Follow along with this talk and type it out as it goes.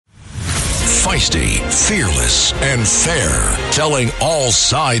Feisty, fearless, and fair, telling all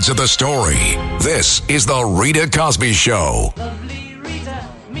sides of the story. This is The Rita Cosby Show. Lovely Rita,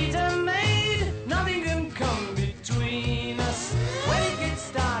 meet a maid. Nothing can come between us. When it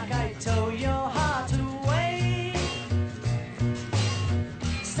gets dark, I tow your heart away.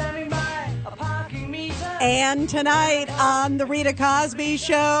 Standing by a parking meter. And tonight on The Rita Cosby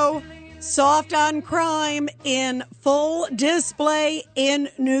Show, soft on crime in full display in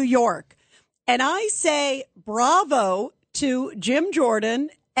New York. And I say bravo to Jim Jordan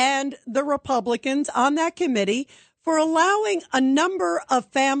and the Republicans on that committee for allowing a number of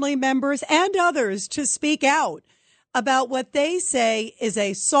family members and others to speak out about what they say is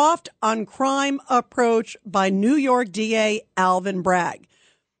a soft on crime approach by New York DA Alvin Bragg.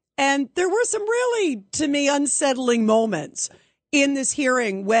 And there were some really, to me, unsettling moments in this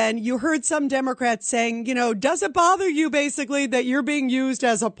hearing when you heard some Democrats saying, you know, does it bother you basically that you're being used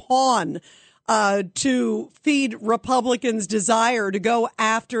as a pawn to feed Republicans' desire to go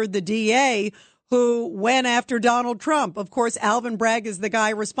after the DA who went after Donald Trump? Of course, Alvin Bragg is the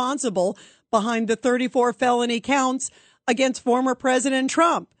guy responsible behind the 34 felony counts against former President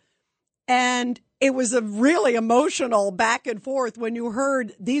Trump. And it was a really emotional back and forth when you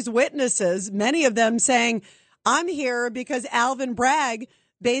heard these witnesses, many of them saying, I'm here because Alvin Bragg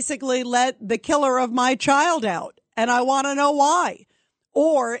basically let the killer of my child out, and I want to know why.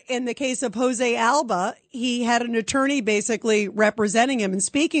 Or in the case of Jose Alba, he had an attorney basically representing him and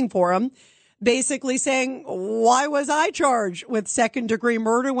speaking for him, basically saying, why was I charged with second-degree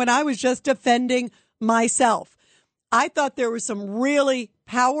murder when I was just defending myself? I thought there were some really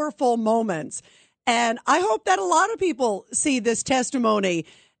powerful moments, and I hope that a lot of people see this testimony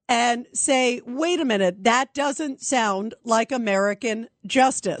and say, wait a minute, that doesn't sound like American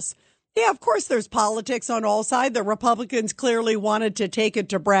justice. Yeah, of course, there's politics on all sides. The Republicans clearly wanted to take it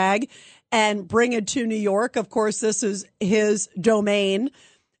to Bragg and bring it to New York. Of course, this is his domain.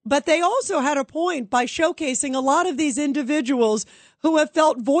 But they also had a point by showcasing a lot of these individuals who have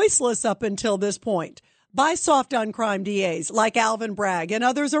felt voiceless up until this point by soft on crime DAs like Alvin Bragg and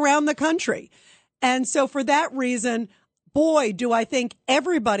others around the country. And so for that reason, boy, do I think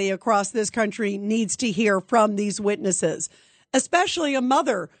everybody across this country needs to hear from these witnesses, especially a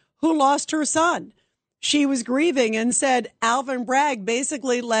mother who lost her son. She was grieving and said Alvin Bragg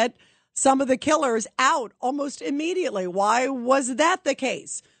basically let some of the killers out almost immediately. Why was that the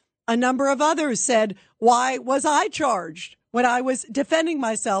case? A number of others said, why was I charged when I was defending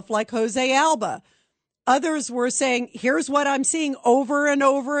myself like Jose Alba? Others were saying, here's what I'm seeing over and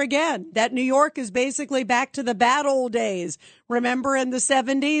over again, that New York is basically back to the bad old days. Remember in the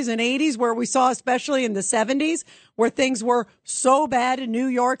 70s and 80s where we saw, especially in the 70s, where things were so bad in New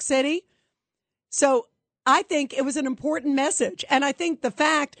York City? So I think it was an important message. And I think the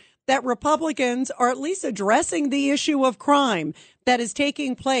fact that Republicans are at least addressing the issue of crime that is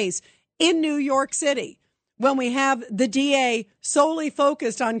taking place in New York City, when we have the DA solely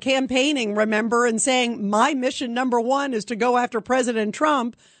focused on campaigning, remember, and saying my mission number one is to go after President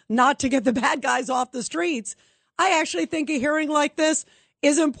Trump, not to get the bad guys off the streets. I actually think a hearing like this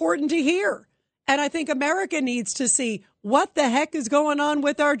is important to hear. And I think America needs to see what the heck is going on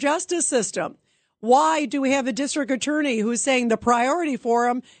with our justice system. Why do we have a district attorney who's saying the priority for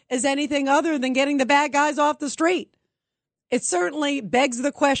him is anything other than getting the bad guys off the street? It certainly begs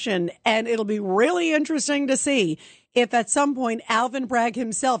the question, and it'll be really interesting to see if at some point Alvin Bragg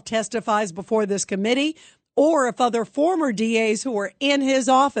himself testifies before this committee, or if other former DAs who are in his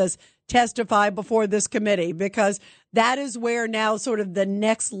office testify before this committee, because that is where now sort of the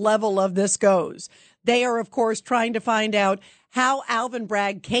next level of this goes. They are, of course, trying to find out how Alvin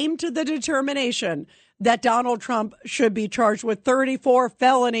Bragg came to the determination that Donald Trump should be charged with 34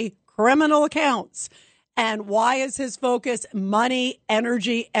 felony criminal counts. And why is his focus money,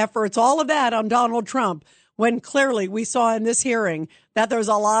 energy, efforts, all of that on Donald Trump, when clearly we saw in this hearing that there's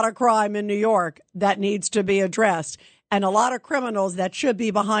a lot of crime in New York that needs to be addressed, and a lot of criminals that should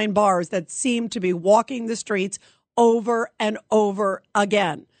be behind bars that seem to be walking the streets over and over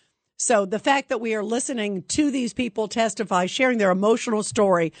again. So the fact that we are listening to these people testify, sharing their emotional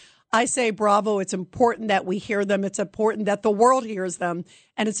story, I say bravo. It's important that we hear them. It's important that the world hears them.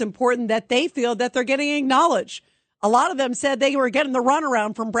 And it's important that they feel that they're getting acknowledged. A lot of them said they were getting the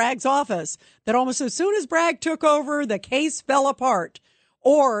runaround from Bragg's office, that almost as soon as Bragg took over, the case fell apart.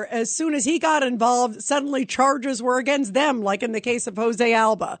 Or as soon as he got involved, suddenly charges were against them, like in the case of Jose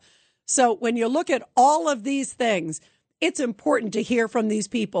Alba. So when you look at all of these things, it's important to hear from these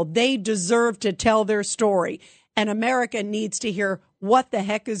people. They deserve to tell their story. And America needs to hear what the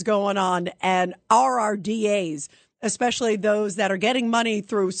heck is going on, and are our DAs especially those that are getting money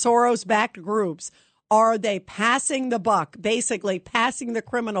through Soros-backed groups, are they passing the buck, basically passing the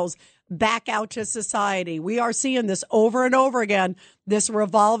criminals back out to society? We are seeing this over and over again, this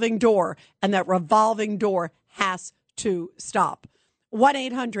revolving door, and that revolving door has to stop.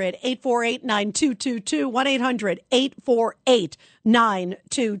 1-800-848-9222,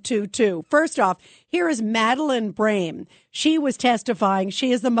 1-800-848-9222. First off, here is Madeline Brame. She was testifying.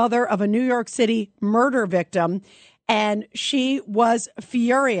 She is the mother of a New York City murder victim, and she was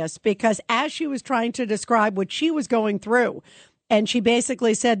furious because as she was trying to describe what she was going through, and she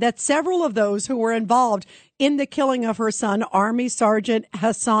basically said that several of those who were involved in the killing of her son, Army Sergeant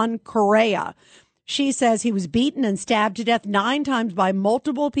Hassan Correa, she says he was beaten and stabbed to death 9 times by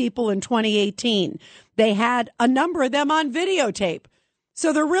multiple people in 2018. They had a number of them on videotape.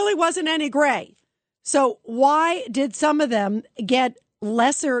 So there really wasn't any gray. So why did some of them get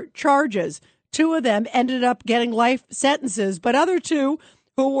lesser charges? 2 of them ended up getting life sentences, but other 2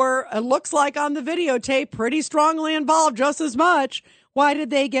 who were, it looks like on the videotape, pretty strongly involved just as much. Why did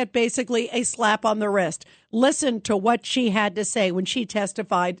they get basically a slap on the wrist? Listen to what she had to say when she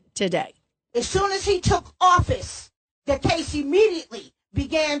testified today. As soon as he took office, the case immediately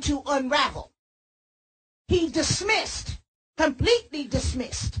began to unravel. He dismissed, completely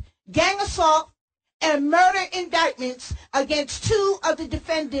dismissed, gang assault and murder indictments against 2 of the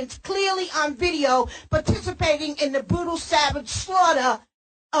defendants clearly on video participating in the brutal, savage slaughter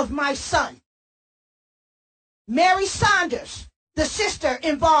of my son. Mary Saunders, the sister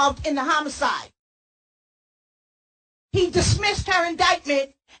involved in the homicide. He dismissed her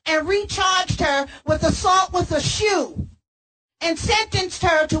indictment and recharged her with assault with a shoe and sentenced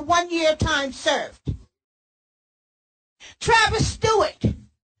her to 1 year time served. Travis Stewart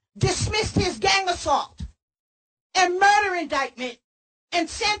dismissed his gang assault and murder indictment and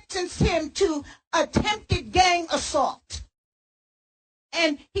sentenced him to attempted gang assault.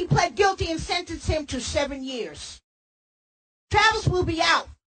 And he pled guilty and sentenced him to 7 years. Travis will be out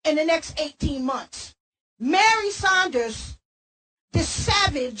in the next 18 months. Mary Saunders, this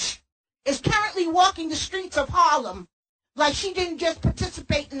savage, is currently walking the streets of Harlem like she didn't just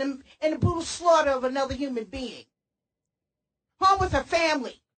participate in the brutal slaughter of another human being. Home with her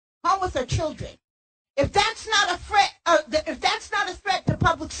family, home with her children. If that's not a threat, if that's not a threat to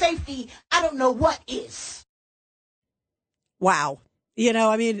public safety, I don't know what is. Wow. You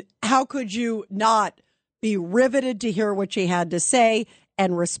know, I mean, how could you not be riveted to hear what she had to say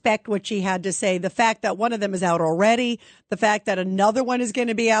and respect what she had to say? The fact that one of them is out already, the fact that another one is going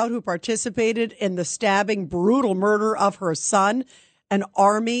to be out who participated in the stabbing, brutal murder of her son, an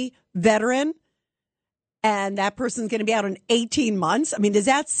Army veteran, and that person's going to be out in 18 months. I mean, does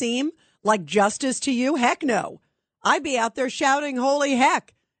that seem like justice to you? Heck no. I'd be out there shouting, holy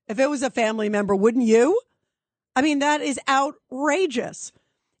heck, if it was a family member, wouldn't you? I mean, that is outrageous.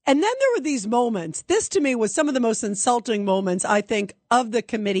 And then there were these moments. This, to me, was some of the most insulting moments, I think, of the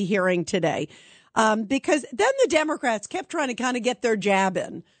committee hearing today. Because then the Democrats kept trying to kind of get their jab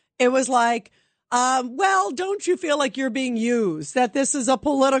in. It was like, well, don't you feel like you're being used, that this is a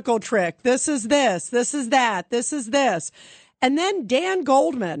political trick? This is this is that, this is this. And then Dan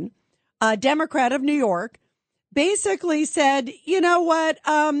Goldman, a Democrat of New York, basically said, you know what,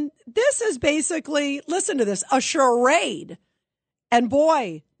 this is basically, listen to this, a charade. And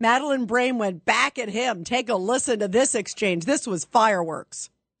boy, Madeline Brame went back at him. Take a listen to this exchange. This was fireworks.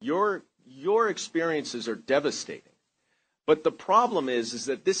 Your experiences are devastating. But the problem is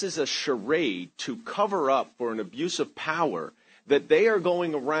that this is a charade to cover up for an abuse of power that they are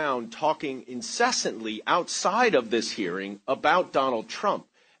going around talking incessantly outside of this hearing about Donald Trump.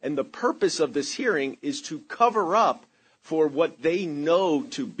 And the purpose of this hearing is to cover up for what they know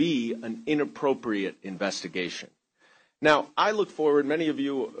to be an inappropriate investigation. Now, I look forward, many of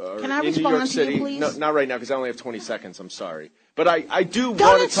you are in New York City. Please? No, not right now, because I only have 20 seconds. I'm sorry. But I do want to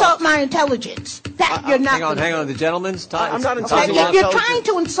Don't insult my intelligence. That you're not. Hang on. The gentleman's time. I'm not Okay, insulting you're trying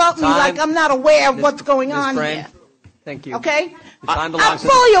to insult me like I'm not aware of what's going on here. Thank you. Okay? Time I'm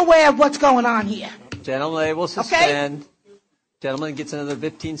fully aware of what's going on here. Gentleman will suspend. Okay? Gentleman gets another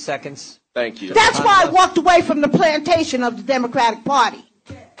 15 seconds. Thank you. That's why I walked away from the plantation of the Democratic Party.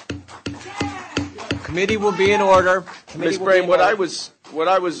 Committee will be in order. Ms. Brame, what I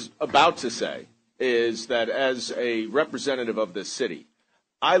was about to say is that as a representative of this city,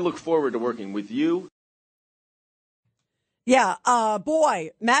 I look forward to working with you. Yeah,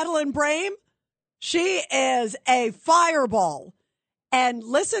 boy, Madeline Brame, she is a fireball. And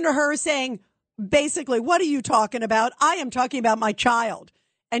listen to her saying, basically, what are you talking about? I am talking about my child.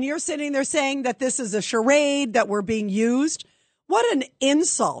 And you're sitting there saying that this is a charade, that we're being used. What an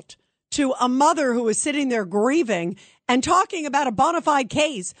insult to a mother who is sitting there grieving and talking about a bona fide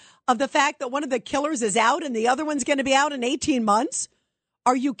case of the fact that one of the killers is out and the other one's going to be out in 18 months?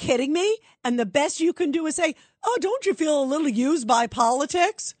 Are you kidding me? And the best you can do is say, oh, don't you feel a little used by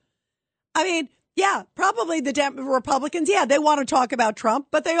politics? I mean, yeah, probably the Republicans, yeah, they want to talk about Trump,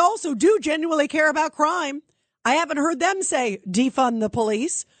 but they also do genuinely care about crime. I haven't heard them say defund the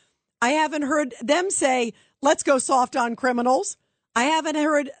police. I haven't heard them say, let's go soft on criminals. I haven't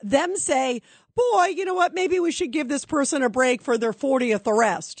heard them say, boy, you know what, maybe we should give this person a break for their 40th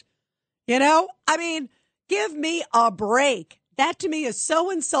arrest. You know, I mean, give me a break. That to me is so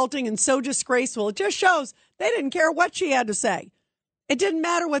insulting and so disgraceful. It just shows they didn't care what she had to say. It didn't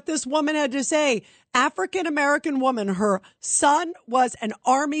matter what this woman had to say. African-American woman, her son was an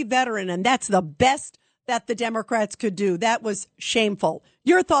Army veteran, and that's the best that the Democrats could do. That was shameful.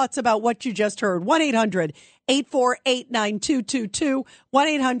 Your thoughts about what you just heard. 1-800-848-9222.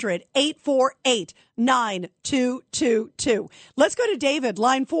 1-800-848-9222. Let's go to David,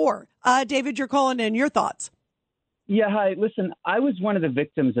 line 4. David, you're calling in. Your thoughts. Yeah, hi. Listen, I was one of the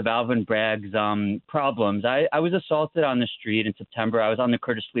victims of Alvin Bragg's problems. I was assaulted on the street in September. I was on the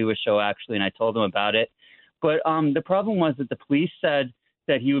Curtis Lewis show, actually, and I told him about it. But the problem was that the police said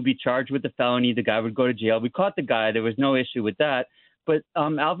that he would be charged with a felony. The guy would go to jail. We caught the guy. There was no issue with that. But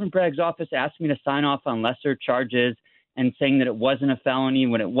Alvin Bragg's office asked me to sign off on lesser charges and saying that it wasn't a felony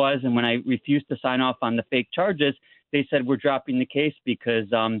when it was. And when I refused to sign off on the fake charges, they said, we're dropping the case because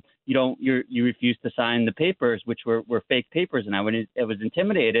you refused to sign the papers, which were fake papers. And I was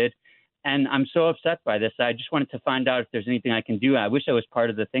intimidated. And I'm so upset by this. I just wanted to find out if there's anything I can do. I wish I was part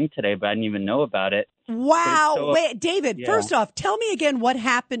of the thing today, but I didn't even know about it. Wow. So, wait, David, yeah. First off, tell me again what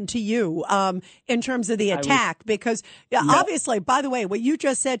happened to you in terms of the attack, because obviously, by the way, what you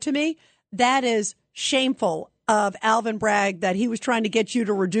just said to me, that is shameful of Alvin Bragg, that he was trying to get you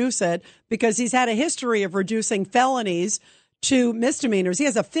to reduce it because he's had a history of reducing felonies to misdemeanors. He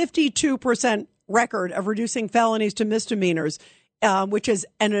has a 52% record of reducing felonies to misdemeanors, which is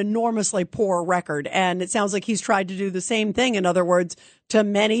an enormously poor record. And it sounds like he's tried to do the same thing, in other words, to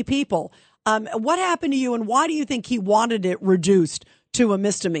many people. What happened to you, and why do you think he wanted it reduced to a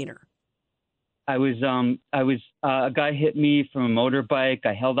misdemeanor? A guy hit me from a motorbike.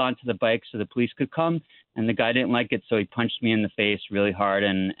 I held onto the bike so the police could come, and the guy didn't like it, so he punched me in the face really hard,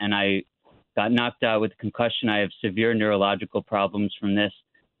 and I got knocked out with a concussion. I have severe neurological problems from this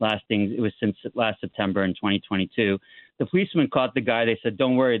lasting. It was since last September in 2022. The policeman caught the guy. They said,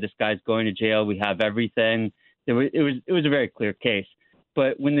 "Don't worry, this guy's going to jail. We have everything." It was a very clear case.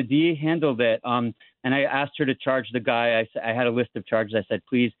 But when the DA handled it, and I asked her to charge the guy, I had a list of charges. I said,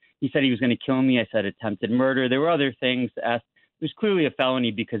 please. He said he was going to kill me. I said attempted murder. There were other things. It was clearly a felony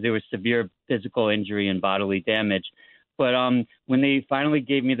because there was severe physical injury and bodily damage. But when they finally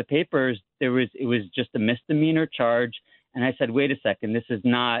gave me the papers, it was just a misdemeanor charge. And I said, wait a second, this is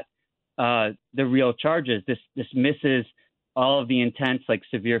not the real charges. This misses all of the intents, like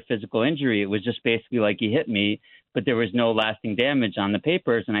severe physical injury. It was just basically like he hit me, but there was no lasting damage on the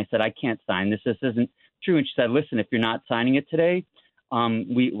papers. And I said, I can't sign this. This isn't true. And she said, listen, if you're not signing it today,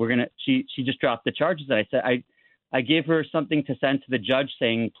 she just dropped the charges. And I said, I gave her something to send to the judge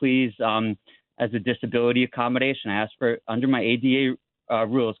saying, please, as a disability accommodation, I asked for under my ADA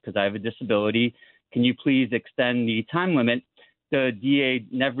rules, because I have a disability, can you please extend the time limit? The DA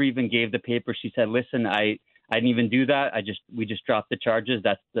never even gave the paper. She said, listen, I didn't even do that. We just dropped the charges.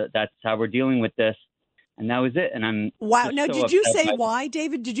 That's how we're dealing with this. And that was it. And I'm wow. Now, did you say why,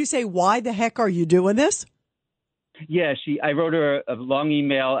 David? Did you say why the heck are you doing this? Yeah, I wrote her a long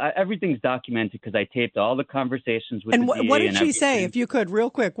email. Everything's documented because I taped all the conversations with the DA. And what did she say? If you could, real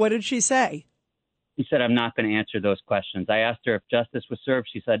quick, what did she say? She said, I'm not going to answer those questions. I asked her if justice was served.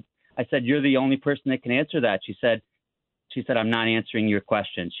 I said, you're the only person that can answer that. She said, I'm not answering your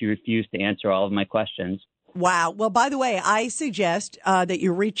questions. She refused to answer all of my questions. Wow. Well, by the way, I suggest that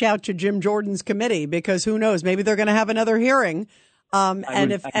you reach out to Jim Jordan's committee, because who knows, maybe they're going to have another hearing.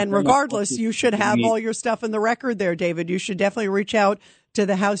 And regardless, you should have all your stuff in the record there, David. You should definitely reach out to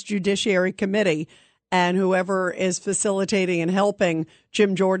the House Judiciary Committee and whoever is facilitating and helping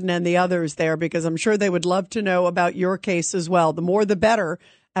Jim Jordan and the others there, because I'm sure they would love to know about your case as well. The more, the better,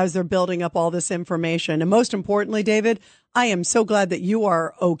 as they're building up all this information. And most importantly, David, I am so glad that you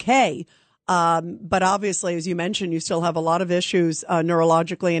are okay. But obviously, as you mentioned, you still have a lot of issues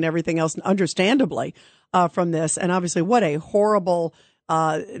neurologically and everything else, understandably, from this. And obviously, what a horrible,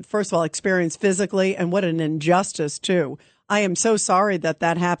 first of all, experience physically, and what an injustice, too. I am so sorry that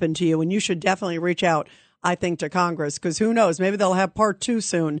happened to you. And you should definitely reach out, I think, to Congress, because who knows, maybe they'll have part 2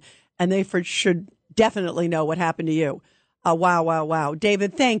 soon, and they should definitely know what happened to you. Wow, wow, wow.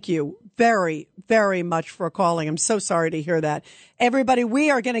 David, thank you very, very much for calling. I'm so sorry to hear that. Everybody,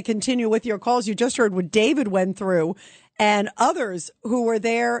 we are going to continue with your calls. You just heard what David went through and others who were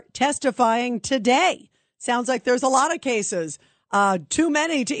there testifying today. Sounds like there's a lot of cases. Too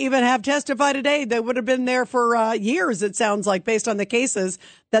many to even have testified today. They would have been there for years, it sounds like, based on the cases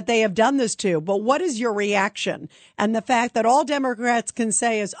that they have done this to. But what is your reaction? And the fact that all Democrats can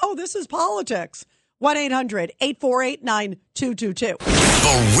say is, oh, this is politics. 1-800-848-9222.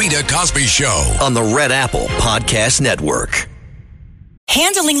 The Rita Cosby Show on the Red Apple Podcast Network.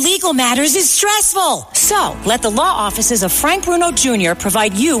 Handling legal matters is stressful. So, let the law offices of Frank Bruno Jr.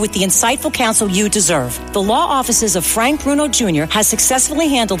 provide you with the insightful counsel you deserve. The law offices of Frank Bruno Jr. has successfully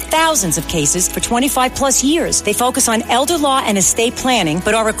handled thousands of cases for 25 plus years. They focus on elder law and estate planning,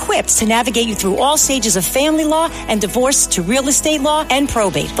 but are equipped to navigate you through all stages of family law and divorce to real estate law and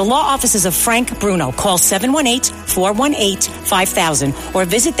probate. The law offices of Frank Bruno. Call 718-418-5000 or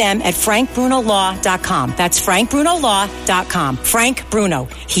visit them at frankbrunolaw.com. That's frankbrunolaw.com. Frank Bruno.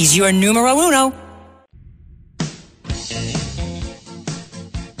 He's your numero uno.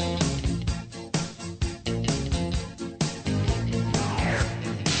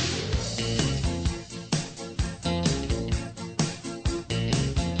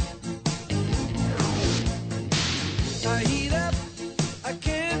 I heat up, I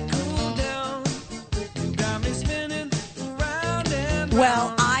can't cool down. You got me spinning around and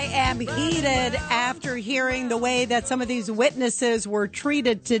Well, I am heated after hearing the way that some of these witnesses were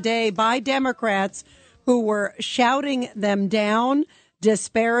treated today by Democrats who were shouting them down,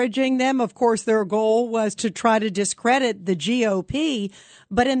 disparaging them. Of course, their goal was to try to discredit the GOP.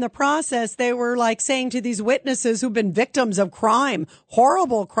 But in the process, they were like saying to these witnesses who've been victims of crime,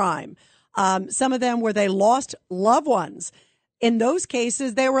 horrible crime, some of them where they lost loved ones. In those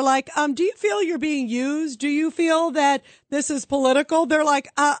cases, they were like, do you feel you're being used? Do you feel that this is political? They're like,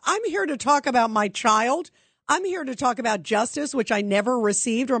 I'm here to talk about my child. I'm here to talk about justice, which I never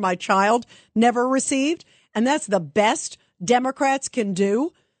received or my child never received. And that's the best Democrats can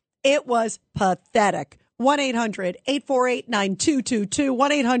do. It was pathetic.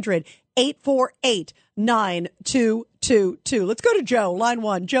 1-800-848-9222. 1-800-848-9222. Let's go to Joe, line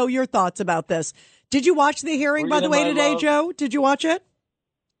one. Joe, your thoughts about this. Did you watch the hearing, by the way, today, Joe? Did you watch it?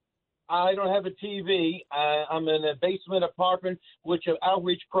 I don't have a TV. I'm in a basement apartment, which an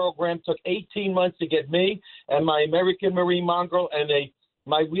outreach program took 18 months to get me and my American Marine mongrel and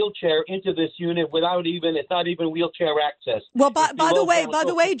my wheelchair into this unit without even, it's not even wheelchair access. Well, by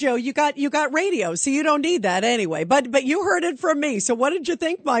the way, Joe, you got radio, so you don't need that anyway. But you heard it from me. So what did you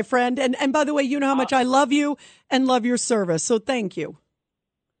think, my friend? And by the way, you know how much I love you and love your service. So thank you.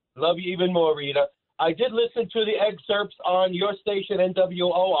 Love you even more, Rita. I did listen to the excerpts on your station,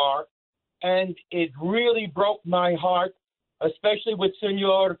 NWOR, and it really broke my heart, especially with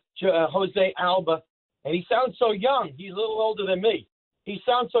Senor Jose Alba. And he sounds so young. He's a little older than me. He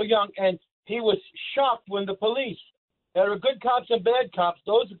sounds so young, and he was shocked when the police, there are good cops and bad cops,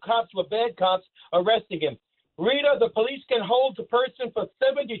 those cops were bad cops arresting him. Rita, the police can hold the person for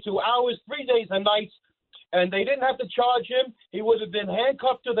 72 hours, 3 days and nights, and they didn't have to charge him. He would have been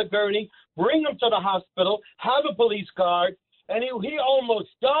handcuffed to the gurney, bring him to the hospital, have a police guard, and he almost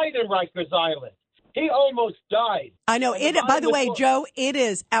died in Rikers Island. He almost died. I know. By the way, Joe, it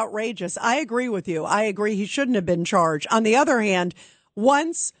is outrageous. I agree with you. I agree he shouldn't have been charged. On the other hand,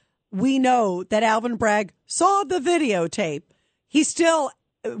 once we know that Alvin Bragg saw the videotape, he still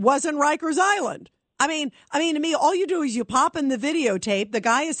was in Rikers Island. I mean, to me, all you do is you pop in the videotape. The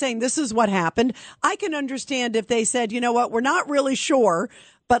guy is saying this is what happened. I can understand if they said, you know what, we're not really sure,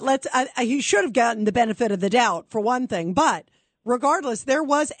 but he should have gotten the benefit of the doubt for one thing. But regardless, there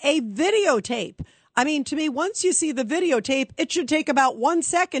was a videotape. I mean, to me, once you see the videotape, it should take about 1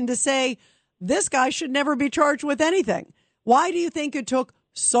 second to say this guy should never be charged with anything. Why do you think it took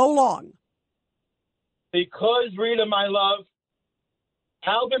so long? Because, Rita, my love,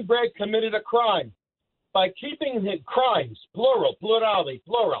 Alvin Bragg committed a crime. By keeping his crimes, plural,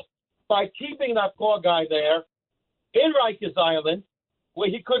 by keeping that poor guy there in Rikers Island, where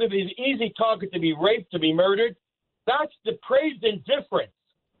he could have been an easy target to be raped, to be murdered, that's depraved indifference.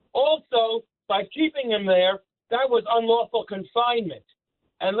 Also, by keeping him there, that was unlawful confinement.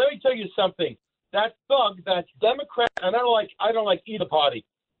 And let me tell you something. That thug, that Democrat, and I don't like either party,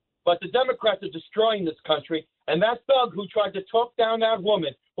 but the Democrats are destroying this country. And that thug who tried to talk down that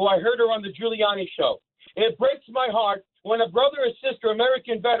woman, who I heard her on the Giuliani show, it breaks my heart when a brother or sister,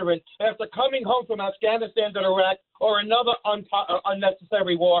 American veteran, after coming home from Afghanistan and Iraq or another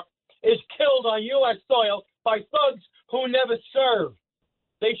unnecessary war, is killed on U.S. soil by thugs who never served.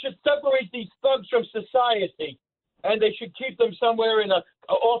 They should separate these thugs from society. and they should keep them somewhere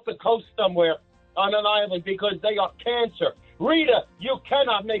off the coast somewhere on an island because they are cancer. Rita, you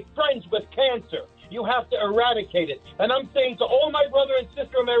cannot make friends with cancer. You have to eradicate it. And I'm saying to all my brother and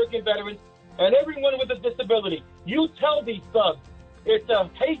sister American veterans and everyone with a disability, you tell these thugs it's a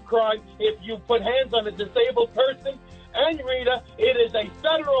hate crime if you put hands on a disabled person. And Rita, it is a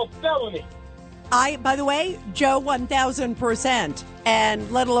federal felony. By the way, Joe, 1,000%. And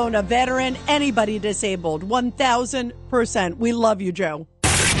let alone a veteran, anybody disabled, 1,000%. We love you, Joe.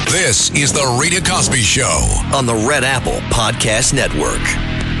 This is the Rita Cosby Show on the Red Apple Podcast Network.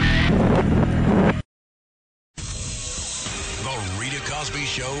 The Rita Cosby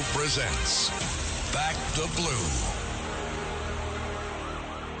Show presents Back the Blue.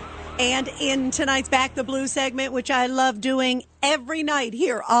 And in tonight's Back the Blue segment, which I love doing every night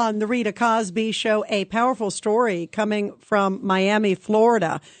here on the Rita Cosby Show, a powerful story coming from Miami,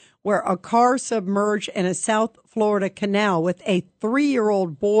 Florida, where a car submerged in a South Florida canal with a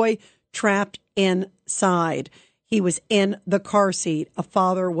 3-year-old boy trapped inside. He was in the car seat. A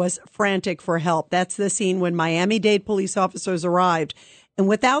father was frantic for help. That's the scene when Miami-Dade police officers arrived. And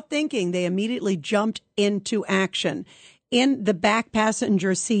without thinking, they immediately jumped into action. In the back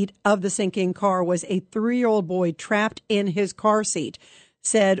passenger seat of the sinking car was a 3-year-old boy trapped in his car seat.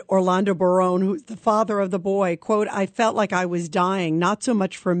 Said Orlando Barone, who's the father of the boy, quote, "I felt like I was dying, not so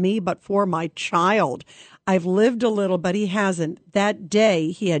much for me, but for my child. I've lived a little, but he hasn't. That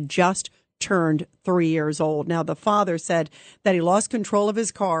day, he had just turned 3 years old." Now, the father said that he lost control of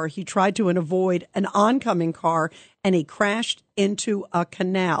his car. He tried to avoid an oncoming car, and he crashed into a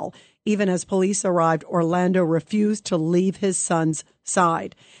canal. Even as police arrived, Orlando refused to leave his son's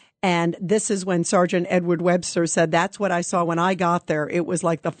side. And this is when Sergeant Edward Webster said, "That's what I saw when I got there. It was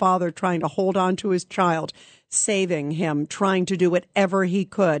like the father trying to hold on to his child, saving him, trying to do whatever he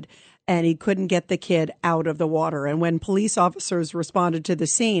could. And he couldn't get the kid out of the water." And when police officers responded to the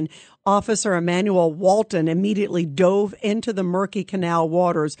scene, Officer Emmanuel Walton immediately dove into the murky canal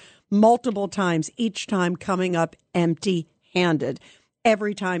waters multiple times, each time coming up empty-handed.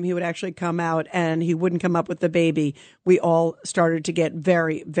 Every time he would actually come out and he wouldn't come up with the baby, we all started to get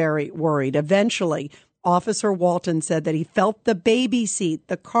very, very worried. Eventually, Officer Walton said that he felt the baby seat,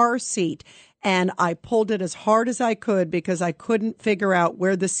 the car seat, and I pulled it as hard as I could because I couldn't figure out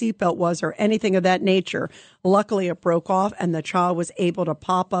where the seatbelt was or anything of that nature. Luckily, it broke off and the child was able to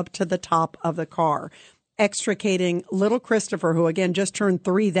pop up to the top of the car. Extricating little Christopher, who again just turned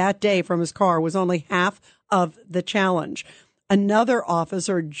 3 that day, from his car was only half of the challenge. Another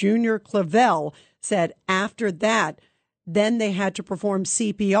officer, Junior Clavel, said after that, then they had to perform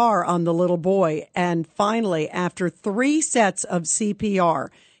CPR on the little boy. And finally, after 3 sets of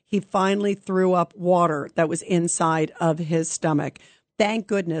CPR, he finally threw up water that was inside of his stomach. Thank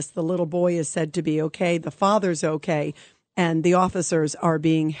goodness the little boy is said to be okay. The father's okay. And the officers are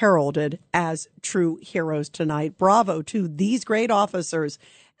being heralded as true heroes tonight. Bravo to these great officers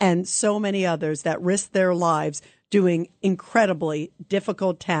and so many others that risked their lives doing incredibly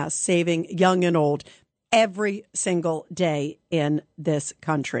difficult tasks, saving young and old every single day in this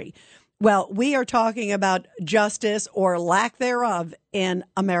country. Well, we are talking about justice or lack thereof in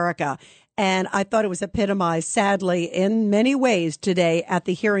America. And I thought it was epitomized, sadly, in many ways today at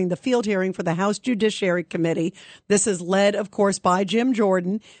the hearing, the field hearing for the House Judiciary Committee. This is led, of course, by Jim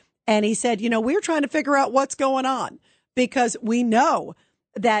Jordan. And he said, we're trying to figure out what's going on because we know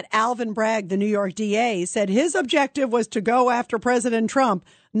that Alvin Bragg, the New York DA, said his objective was to go after President Trump,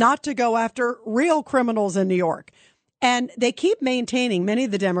 not to go after real criminals in New York. And they keep maintaining, many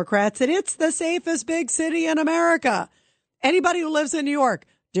of the Democrats, that it's the safest big city in America. Anybody who lives in New York,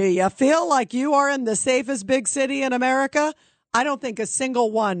 do you feel like you are in the safest big city in America? I don't think a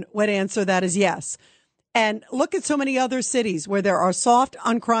single one would answer that as yes. And look at so many other cities where there are soft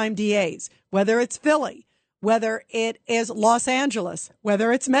on crime DAs, whether it's Philly, whether it is Los Angeles,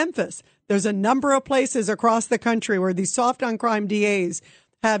 whether it's Memphis. There's a number of places across the country where these soft on crime DAs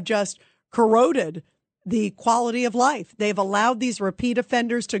have just corroded the quality of life. They've allowed these repeat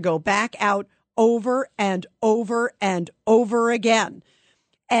offenders to go back out over and over and over again.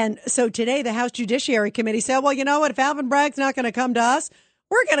 And so today the House Judiciary Committee said, well, you know what? If Alvin Bragg's not going to come to us,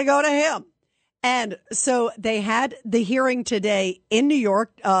 we're going to go to him. And so they had the hearing today in New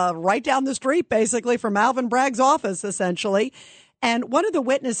York, right down the street, basically, from Alvin Bragg's office, essentially. And one of the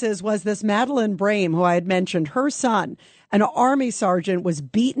witnesses was this Madeline Brame, who I had mentioned. Her son, an Army sergeant, was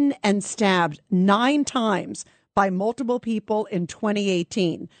beaten and stabbed 9 times by multiple people in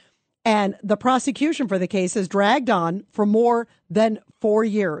 2018. And the prosecution for the case has dragged on for more than 4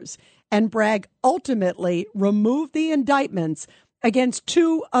 years. And Bragg ultimately removed the indictments against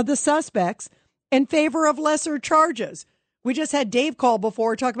 2 of the suspects in favor of lesser charges. We just had Dave call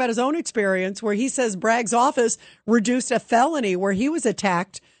before, talk about his own experience where he says Bragg's office reduced a felony where he was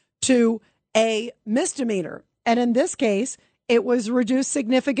attacked to a misdemeanor. And in this case, it was reduced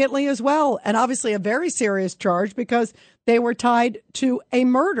significantly as well. And obviously a very serious charge because they were tied to a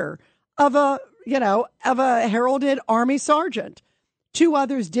murder of a heralded Army sergeant. 2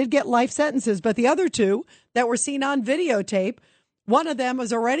 others did get life sentences, but the other 2 that were seen on videotape, one of them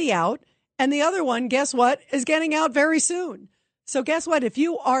was already out. And the other one, guess what, is getting out very soon. So guess what? If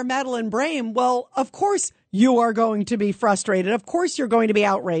you are Madeline Brame, well, of course you are going to be frustrated. Of course you're going to be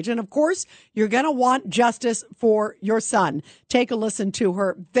outraged. And of course you're going to want justice for your son. Take a listen to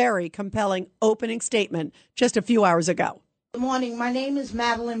her very compelling opening statement just a few hours ago. Good morning. My name is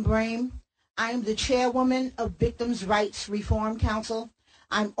Madeline Brame. I am the chairwoman of Victims' Rights Reform Council.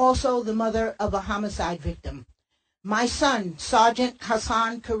 I'm also the mother of a homicide victim. My son, Sergeant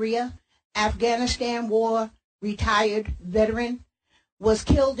Hassan Korea, Afghanistan War retired veteran, was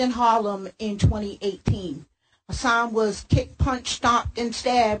killed in Harlem in 2018. Hassan was kicked, punched, stomped, and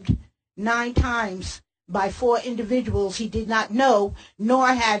stabbed 9 times by 4 individuals he did not know, nor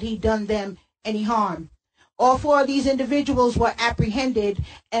had he done them any harm. All 4 of these individuals were apprehended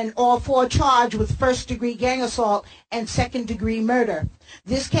and all 4 charged with first-degree gang assault and second-degree murder.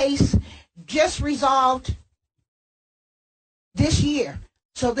 This case just resolved this year.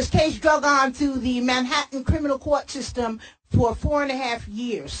 So this case drug on through the Manhattan criminal court system for 4.5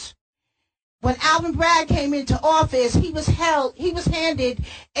 years. When Alvin Bragg came into office, he was handed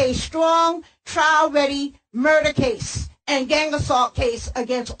a strong, trial-ready murder case and gang assault case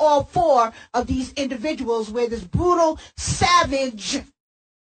against all 4 of these individuals where this brutal, savage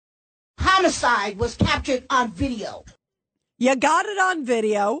homicide was captured on video. You got it on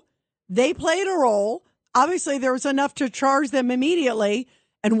video. They played a role. Obviously, there was enough to charge them immediately.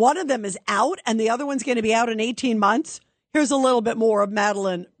 And one of them is out and the other one's going to be out in 18 months. Here's a little bit more of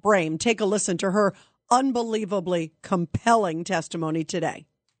Madeline Brame. Take a listen to her unbelievably compelling testimony today.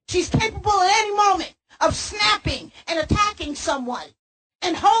 She's capable at any moment of snapping and attacking someone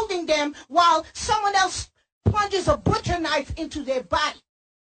and holding them while someone else plunges a butcher knife into their body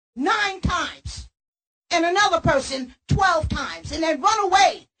 9 times and another person 12 times and then run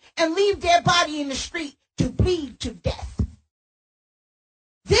away and leave their body in the street to bleed to death.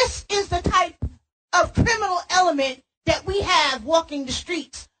 This is the type of criminal element that we have walking the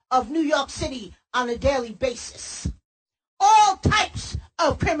streets of New York City on a daily basis. All types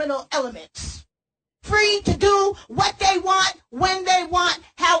of criminal elements. Free to do what they want, when they want,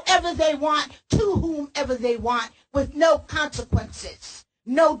 however they want, to whomever they want, with no consequences,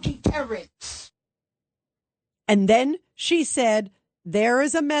 no deterrents. And then she said, there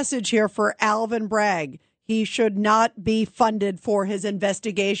is a message here for Alvin Bragg. He should not be funded for his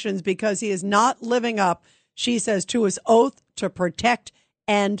investigations because he is not living up, she says, to his oath to protect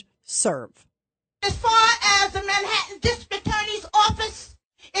and serve. As far as the Manhattan District Attorney's Office,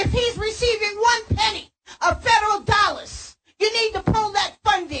 if he's receiving 1 penny of federal dollars, you need to pull that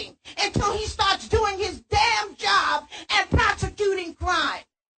funding until he starts doing his damn job and prosecuting crime.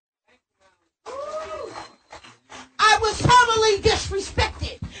 I was totally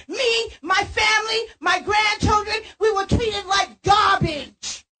disrespected. Me, my family, my grandchildren, we were treated like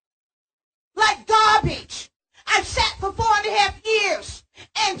garbage. Like garbage. I've sat for 4.5 years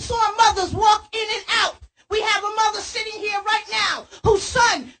and saw mothers walk in and out. We have a mother sitting here right now whose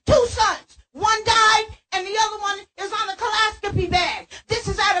son, 2 sons, one died and the other one is on a colonoscopy bag. This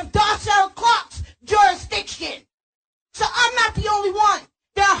is out of Darcel Clark's jurisdiction. So I'm not the only one.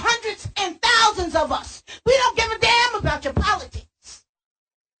 There are hundreds and thousands of us. We don't give a damn about your politics.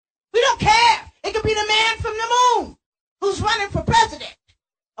 We don't care. It could be the man from the moon who's running for president.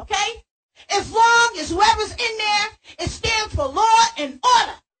 Okay? As long as whoever's in there, it stands for law and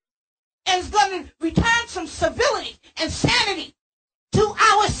order and is going to return some civility and sanity to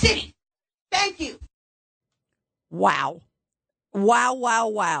our city. Thank you. Wow. Wow, wow,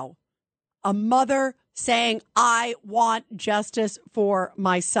 wow. A mother saying, I want justice for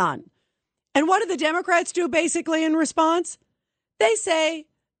my son. And what do the Democrats do basically in response? They say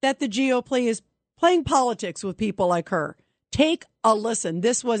that the GOP is playing politics with people like her. Take a listen.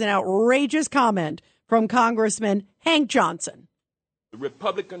 This was an outrageous comment from Congressman Hank Johnson. The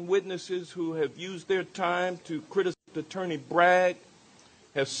Republican witnesses who have used their time to criticize Attorney Bragg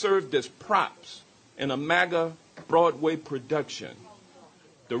have served as props in a MAGA Broadway production.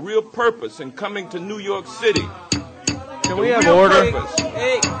 The real purpose in coming to New York City. Can we have order?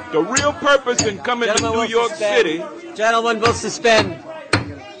 The real purpose in coming to New York City. Gentlemen, will suspend.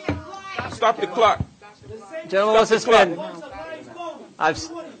 Stop the clock. Gentlemen, will suspend.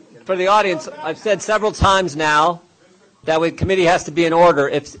 for the audience, I've said several times now that the committee has to be in order.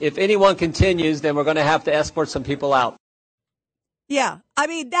 If anyone continues, then we're going to have to escort some people out. Yeah, I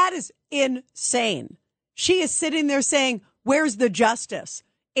mean, that is insane. She is sitting there saying, where's the justice?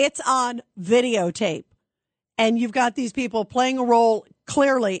 It's on videotape. And you've got these people playing a role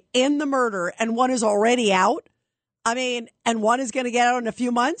clearly in the murder, and one is already out. I mean, and one is going to get out in a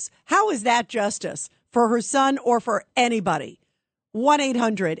few months. How is that justice for her son or for anybody?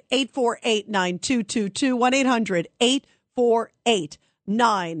 1-800-848-9222.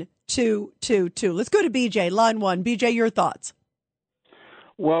 1-800-848-9222. Let's go to BJ, line 1. BJ, your thoughts.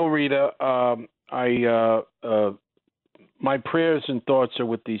 Well, Rita, my prayers and thoughts are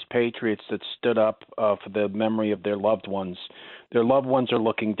with these patriots that stood up for the memory of their loved ones. Their loved ones are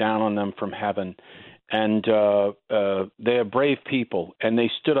looking down on them from heaven, and they are brave people, and they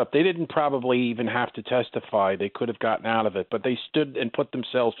stood up. They didn't probably even have to testify. They could have gotten out of it, but they stood and put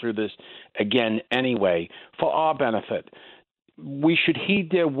themselves through this again anyway for our benefit. We should heed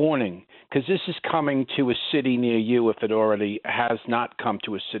their warning, because this is coming to a city near you if it already has not come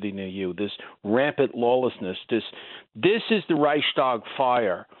to a city near you. This rampant lawlessness, this is the Reichstag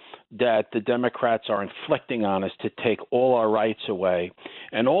fire that the Democrats are inflicting on us to take all our rights away.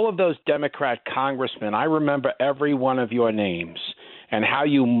 And all of those Democrat congressmen, I remember every one of your names and how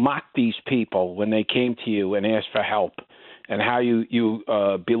you mocked these people when they came to you and asked for help, and how you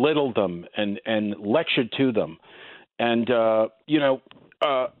belittled them and lectured to them. And,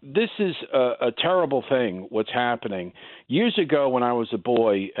 this is a terrible thing, what's happening. Years ago when I was a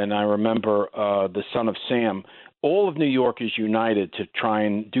boy, and I remember the Son of Sam, all of New York is united to try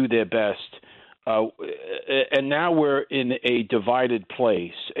and do their best. And now we're in a divided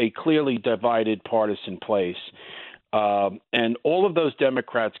place, a clearly divided partisan place. And all of those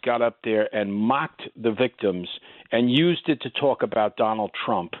Democrats got up there and mocked the victims and used it to talk about Donald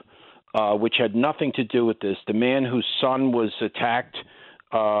Trump. Which had nothing to do with this. The man whose son was attacked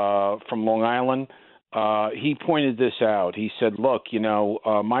from Long Island, he pointed this out. He said, look,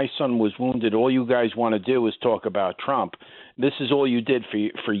 my son was wounded. All you guys want to do is talk about Trump. This is all you did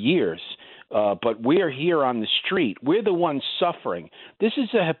for years. But we're here on the street. We're the ones suffering. This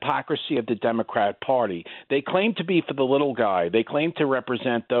is a hypocrisy of the Democrat Party. They claim to be for the little guy. They claim to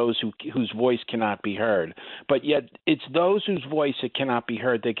represent those whose voice cannot be heard. But yet it's those whose voice that cannot be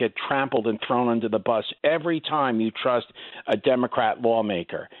heard that get trampled and thrown under the bus every time you trust a Democrat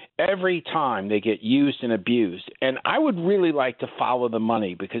lawmaker. Every time they get used and abused. And I would really like to follow the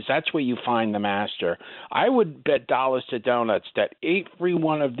money, because that's where you find the master. I would bet dollars to donuts that every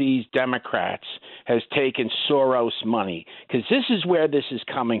one of these Democrats has taken Soros money, because this is where this is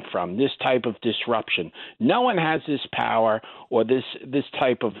coming from, this type of disruption. No one has this power or this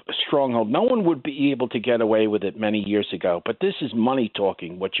type of stronghold. No one would be able to get away with it many years ago. But this is money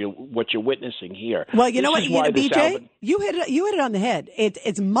talking, what you're witnessing here. Well, you know what, BJ, you hit it on the head.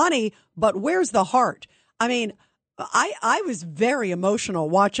 It's money, but where's the heart? I mean, I was very emotional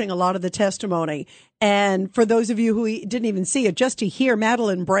watching a lot of the testimony. And for those of you who didn't even see it, just to hear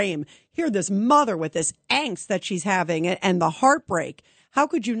Madeleine Brame, hear this mother with this angst that she's having and the heartbreak, how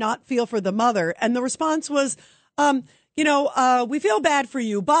could you not feel for the mother? And the response was, we feel bad for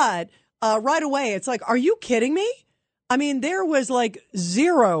you, but right away, it's like, are you kidding me? I mean, there was like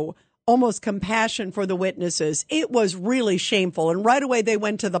zero almost compassion for the witnesses. It was really shameful. And right away, they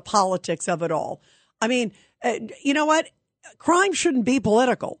went to the politics of it all. I mean, you know what? Crime shouldn't be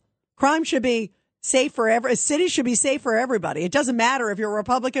political. Crime should be safe for a city should be safe for everybody. It doesn't matter if you're a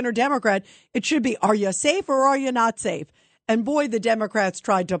Republican or Democrat. It should be, are you safe or are you not safe? And boy, the Democrats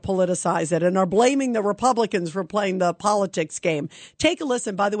tried to politicize it and are blaming the Republicans for playing the politics game. Take a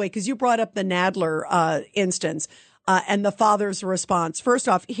listen, by the way, because you brought up the Nadler instance and the father's response. First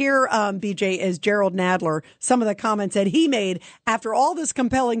off, here, BJ, is Gerald Nadler, some of the comments that he made after all this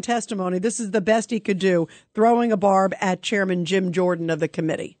compelling testimony. This is the best he could do, throwing a barb at Chairman Jim Jordan of the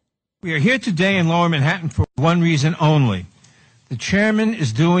committee. We are here today in Lower Manhattan for one reason only. The chairman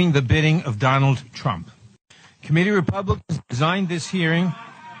is doing the bidding of Donald Trump. Committee Republicans designed this hearing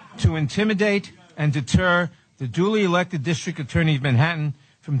to intimidate and deter the duly elected district attorney of Manhattan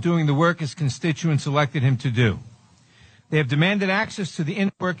from doing the work his constituents elected him to do. They have demanded access to the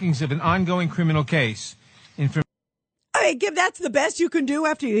inner workings of an ongoing criminal case. That's the best you can do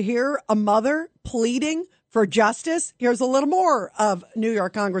after you hear a mother pleading for justice. Here's a little more of New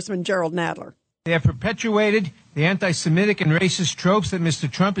York Congressman Gerald Nadler. They have perpetuated the anti-Semitic and racist tropes that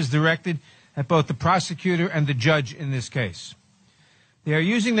Mr. Trump has directed at both the prosecutor and the judge in this case. They are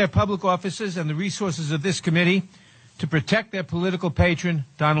using their public offices and the resources of this committee to protect their political patron,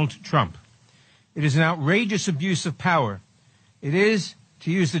 Donald Trump. It is an outrageous abuse of power. It is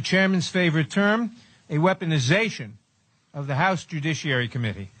to use the chairman's favorite term, a weaponization of the House Judiciary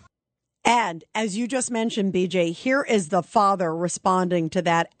Committee. And as you just mentioned, BJ, here is the father responding to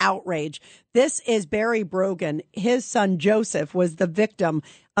that outrage. This is Barry Brogan. His son Joseph was the victim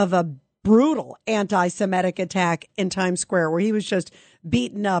of a brutal anti-Semitic attack in Times Square where he was just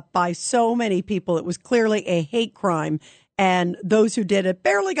beaten up by so many people. It was clearly a hate crime. And those who did it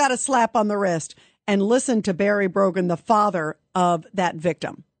barely got a slap on the wrist. And listen to Barry Brogan, the father of that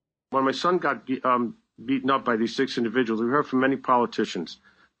victim. When my son got beaten up by these 6 individuals, we heard from many politicians.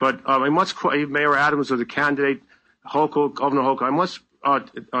 But I must quote Mayor Adams or the candidate, Governor Hochul. I must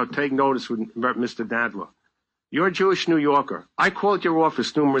take notice with Mr. Nadler. You're a Jewish New Yorker. I called your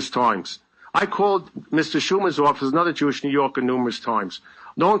office numerous times. I called Mr. Schumer's office, another Jewish New Yorker, numerous times.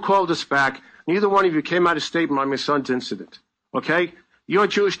 No one called us back. Neither one of you came out of statement on my son's incident. Okay? You're a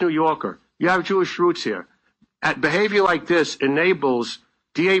Jewish New Yorker. You have Jewish roots here. Behavior like this enables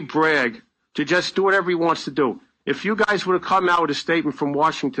D.A. Bragg to just do whatever he wants to do. If you guys would have come out with a statement from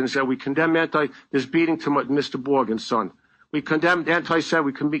Washington and said, we condemn this beating to Mr. Borgen's son. We condemn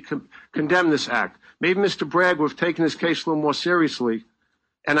condemn this act. Maybe Mr. Bragg would have taken this case a little more seriously.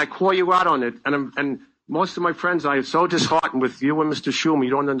 And I call you out on it. And most of my friends, I am so disheartened with you and Mr. Schumer.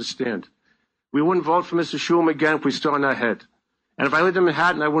 You don't understand. We wouldn't vote for Mr. Schumer again if we stood on our head. And if I lived in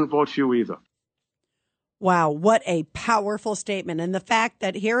Manhattan, I wouldn't vote for you either. Wow, what a powerful statement. And the fact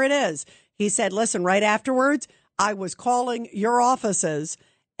that here it is. He said, listen, right afterwards, I was calling your offices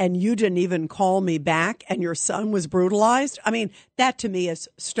and you didn't even call me back and your son was brutalized. I mean, that to me is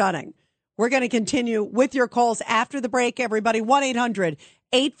stunning. We're going to continue with your calls after the break, everybody.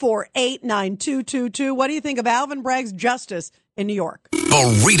 1-800-848-9222. What do you think of Alvin Bragg's justice in New York?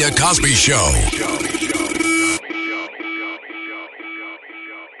 The Rita Cosby Show.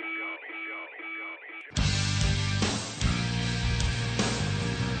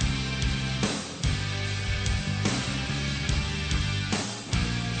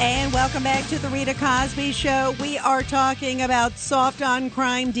 And welcome back to the Rita Cosby Show. We are talking about soft on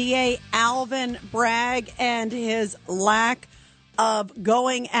crime DA Alvin Bragg and his lack of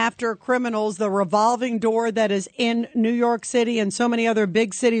going after criminals, the revolving door that is in New York City and so many other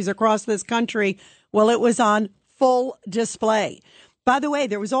big cities across this country. Well, it was on full display. By the way,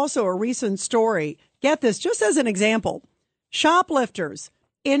 there was also a recent story. Get this, just as an example. Shoplifters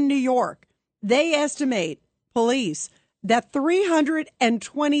in New York, they estimate, police, that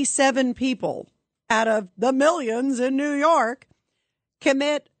 327 people out of the millions in New York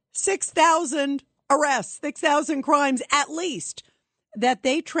commit 6,000 arrests, 6,000 crimes at least, that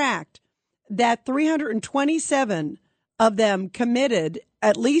they tracked, that 327 of them committed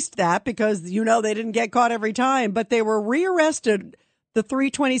at least that, because, you know, they didn't get caught every time, but they were rearrested, the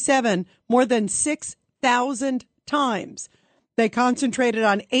 327, more than 6,000 times. They concentrated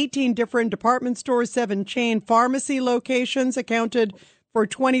on 18 different department stores, 7 chain pharmacy locations, accounted for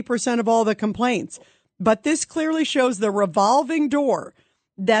 20% of all the complaints. But this clearly shows the revolving door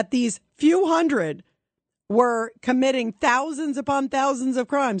that these few hundred were committing thousands upon thousands of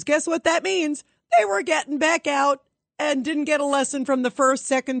crimes. Guess what that means? They were getting back out and didn't get a lesson from the first,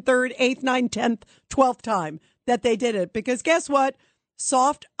 second, third, 8th, 9th, 10th, 12th time that they did it. Because guess what?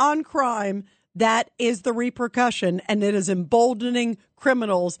 Soft on crime, that is the repercussion, and it is emboldening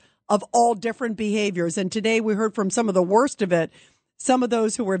criminals of all different behaviors. And today we heard from some of the worst of it, some of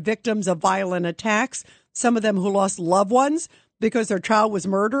those who were victims of violent attacks, some of them who lost loved ones because their child was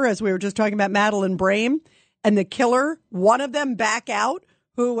murdered, as we were just talking about Madeleine Brame, and the killer, one of them back out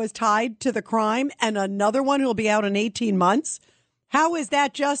who was tied to the crime, and another one who will be out in 18 months. How is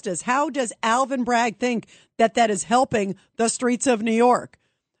that justice? How does Alvin Bragg think that that is helping the streets of New York?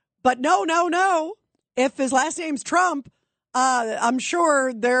 But no. If his last name's Trump, I'm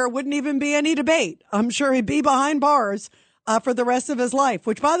sure there wouldn't even be any debate. I'm sure he'd be behind bars for the rest of his life,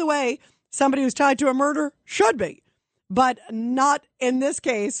 which, by the way, somebody who's tied to a murder should be, but not in this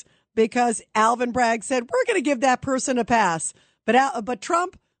case, because Alvin Bragg said, we're going to give that person a pass. But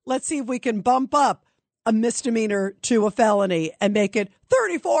Trump, let's see if we can bump up a misdemeanor to a felony and make it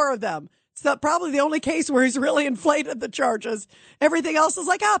 34 of them. It's probably the only case where he's really inflated the charges. Everything else is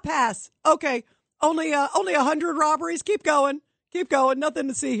like, pass. Okay, only 100 robberies. Keep going. Nothing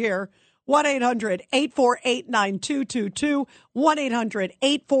to see here. 1-800-848-9222.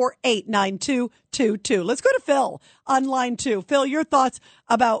 1-800-848-9222. Let's go to Phil on line 2. Phil, your thoughts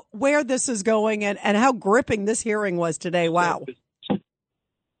about where this is going and how gripping this hearing was today. Wow.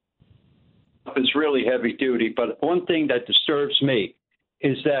 It's really heavy duty. But one thing that disturbs me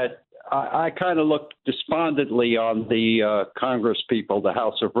is that I kind of looked despondently on the Congress people, the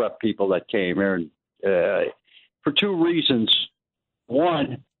House of Rep people that came here, and, for two reasons.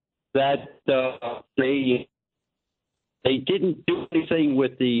 One, that they didn't do anything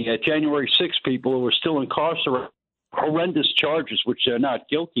with the January 6 people who were still incarcerated, horrendous charges which they're not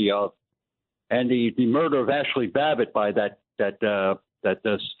guilty of, and the murder of Ashley Babbitt by that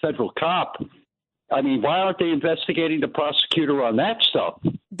federal cop. I mean, why aren't they investigating the prosecutor on that stuff?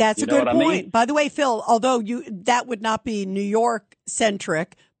 That's a good point. I mean? By the way, Phil, although that would not be New York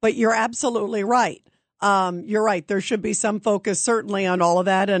centric, but you're absolutely right. You're right. There should be some focus certainly on all of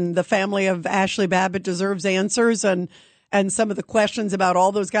that. And the family of Ashley Babbitt deserves answers. And some of the questions about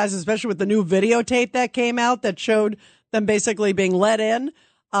all those guys, especially with the new videotape that came out that showed them basically being let in.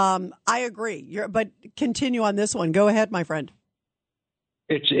 I agree. But continue on this one. Go ahead, my friend.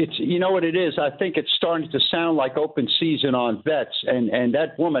 It's you know what it is? I think it's starting to sound like open season on vets. And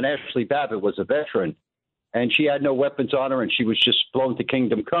that woman, Ashley Babbitt, was a veteran. And she had no weapons on her, and she was just blown to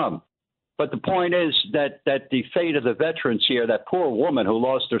kingdom come. But the point is that the fate of the veterans here, that poor woman who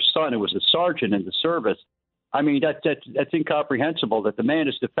lost her son, who was a sergeant in the service, I mean, that's incomprehensible that the man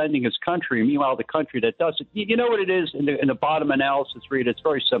is defending his country. Meanwhile, the country that doesn't. You know what it is in the bottom analysis, Rita? It's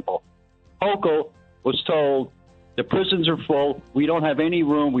very simple. Hochul was told the prisons are full. We don't have any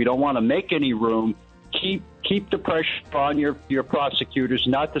room. We don't want to make any room. Keep the pressure on your prosecutors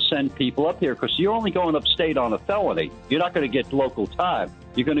not to send people up here because you're only going upstate on a felony. You're not going to get local time.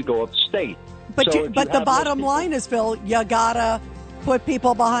 You're going to go upstate. But the bottom line is, Phil, you gotta put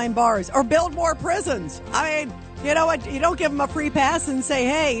people behind bars or build more prisons. I mean, you know what? You don't give them a free pass and say,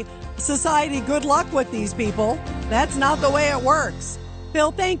 hey, society, good luck with these people. That's not the way it works.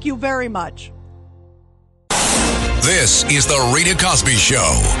 Phil, thank you very much. This is the Rita Cosby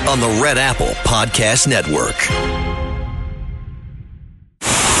Show on the Red Apple Podcast Network.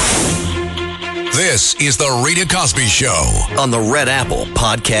 This is the Rita Cosby Show on the Red Apple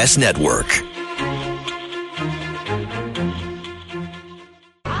Podcast Network.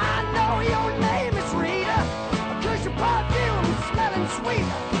 I know your name is Rita, 'cause your perfume is smelling sweet.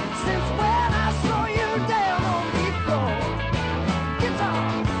 Since when I saw you down on the floor. Guitar.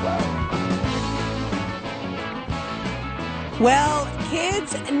 Well,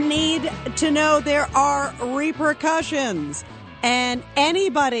 kids need to know there are repercussions. And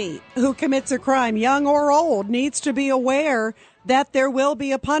anybody who commits a crime, young or old, needs to be aware that there will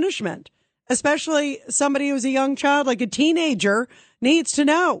be a punishment. Especially somebody who's a young child, like a teenager, needs to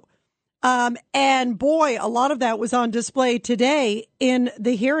know. And boy, a lot of that was on display today in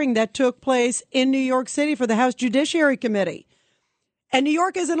the hearing that took place in New York City for the House Judiciary Committee. And New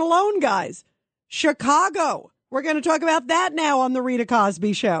York isn't alone, guys. Chicago. We're going to talk about that now on the Rita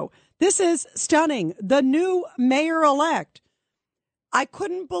Cosby Show. This is stunning. The new mayor-elect. I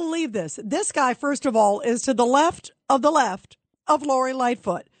couldn't believe this. This guy, first of all, is to the left of Lori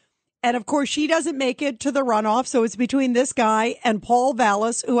Lightfoot. And of course, she doesn't make it to the runoff. So it's between this guy and Paul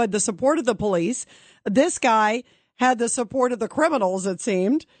Vallis, who had the support of the police. This guy had the support of the criminals, it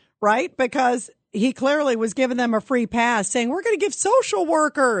seemed, right? Because he clearly was giving them a free pass, saying, we're going to give social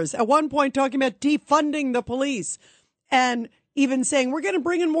workers, at one point talking about defunding the police, and even saying, we're going to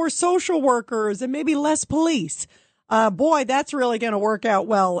bring in more social workers and maybe less police. Boy, that's really going to work out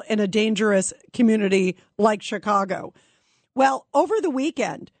well in a dangerous community like Chicago. Well, over the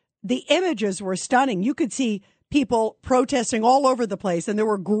weekend, the images were stunning. You could see people protesting all over the place, and there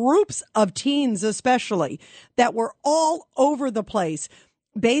were groups of teens especially that were all over the place,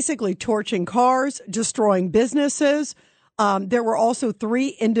 basically torching cars, destroying businesses. There were also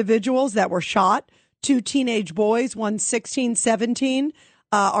 3 individuals that were shot, 2 teenage boys, one 16, 17,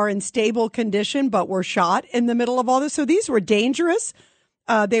 are in stable condition, but were shot in the middle of all this. So these were dangerous.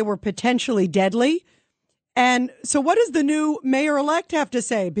 They were potentially deadly. And so what does the new mayor-elect have to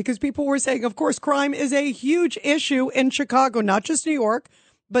say? Because people were saying, of course, crime is a huge issue in Chicago, not just New York,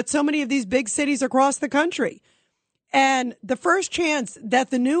 but so many of these big cities across the country. And the first chance that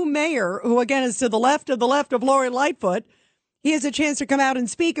the new mayor, who again is to the left of Lori Lightfoot, he has a chance to come out and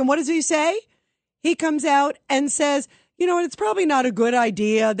speak. And what does he say? He comes out and says, you know, it's probably not a good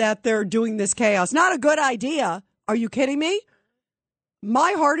idea that they're doing this chaos. Not a good idea. Are you kidding me?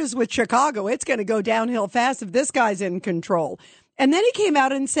 My heart is with Chicago. It's going to go downhill fast if this guy's in control. And then he came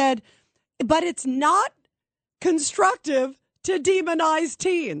out and said, but it's not constructive to demonize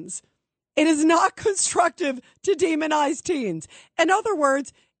teens. It is not constructive to demonize teens. In other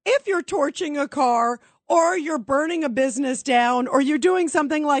words, if you're torching a car or you're burning a business down or you're doing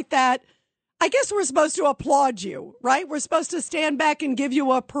something like that, I guess we're supposed to applaud you, right? We're supposed to stand back and give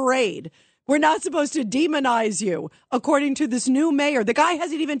you a parade. We're not supposed to demonize you, according to this new mayor. The guy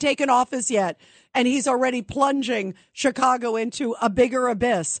hasn't even taken office yet, and he's already plunging Chicago into a bigger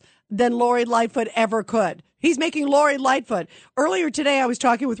abyss than Lori Lightfoot ever could. He's making Lori Lightfoot. Earlier today, I was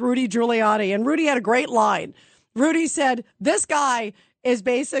talking with Rudy Giuliani, and Rudy had a great line. Rudy said, this guy is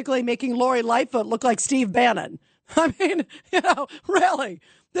basically making Lori Lightfoot look like Steve Bannon. I mean, really,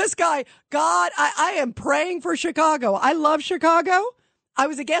 this guy, God, I am praying for Chicago. I love Chicago. I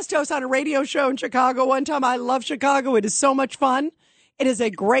was a guest host on a radio show in Chicago one time. I love Chicago. It is so much fun. It is a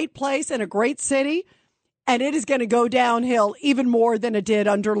great place and a great city. And it is going to go downhill even more than it did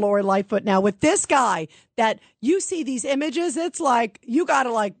under Lori Lightfoot. Now, with this guy that you see these images, it's like you got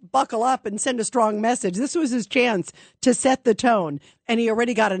to buckle up and send a strong message. This was his chance to set the tone, and he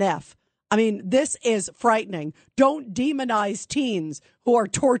already got an F. I mean, this is frightening. Don't demonize teens who are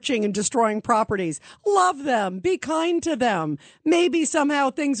torching and destroying properties. Love them. Be kind to them. Maybe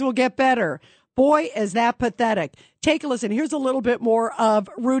somehow things will get better. Boy, is that pathetic. Take a listen. Here's a little bit more of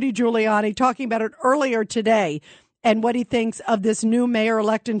Rudy Giuliani talking about it earlier today and what he thinks of this new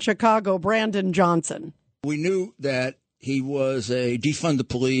mayor-elect in Chicago, Brandon Johnson. We knew that he was a defund the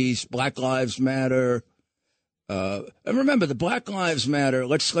police, Black Lives Matter. And remember, the Black Lives Matter,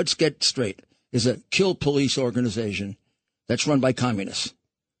 let's get straight, is a kill police organization that's run by communists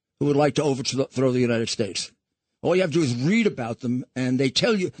who would like to overthrow the United States. All you have to do is read about them, and they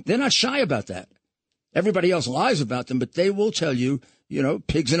tell you, they're not shy about that. Everybody else lies about them, but they will tell you,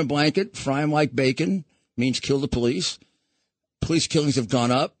 pigs in a blanket, fry them like bacon, means kill the police. Police killings have gone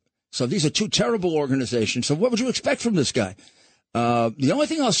up. So these are two terrible organizations. So what would you expect from this guy? The only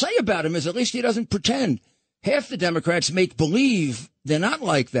thing I'll say about him is at least he doesn't pretend. Half the Democrats make believe they're not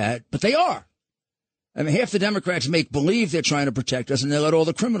like that, but they are. I mean, half the Democrats make believe they're trying to protect us, and they let all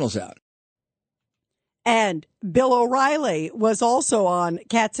the criminals out. And Bill O'Reilly was also on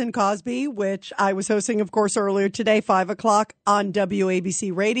Katz and Cosby, which I was hosting, of course, earlier today, 5 o'clock on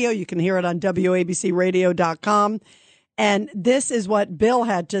WABC Radio. You can hear it on WABCRadio.com. And this is what Bill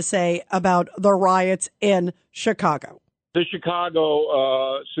had to say about the riots in Chicago. The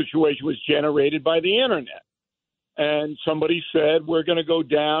Chicago situation was generated by the internet. And somebody said, we're going to go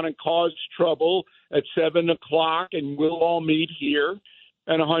down and cause trouble at 7 o'clock, and we'll all meet here.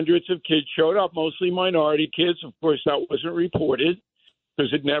 And hundreds of kids showed up, mostly minority kids. Of course, that wasn't reported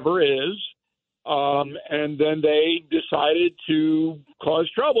because it never is. And then they decided to cause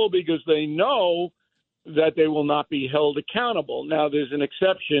trouble because they know that they will not be held accountable. Now, there's an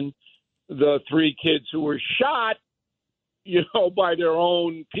exception. The 3 kids who were shot, by their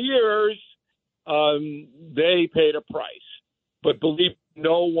own peers, they paid a price. But believe me,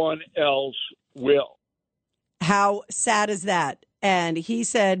 no one else will. How sad is that? And he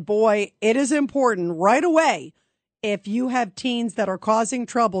said, boy, it is important right away. If you have teens that are causing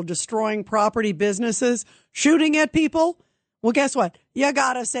trouble, destroying property, businesses, shooting at people, well, guess what? You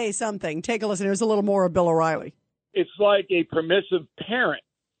got to say something. Take a listen. Here's a little more of Bill O'Reilly. It's like a permissive parent.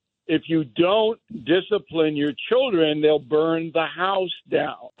 If you don't discipline your children, they'll burn the house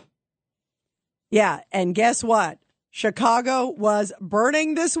down. Yeah. And guess what? Chicago was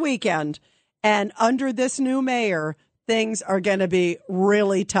burning this weekend. And under this new mayor, things are going to be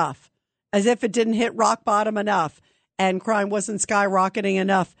really tough, as if it didn't hit rock bottom enough and crime wasn't skyrocketing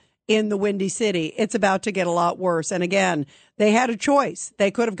enough in the Windy City. It's about to get a lot worse. And again, they had a choice.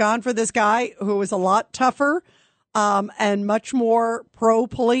 They could have gone for this guy who was a lot tougher and much more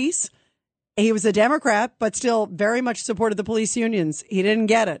pro-police. He was a Democrat, but still very much supported the police unions. He didn't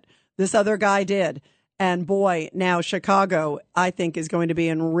get it. This other guy did. And boy, now Chicago, I think, is going to be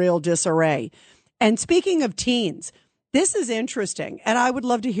in real disarray. And speaking of teens, this is interesting, and I would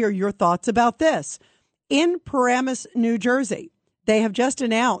love to hear your thoughts about this. In Paramus, New Jersey, they have just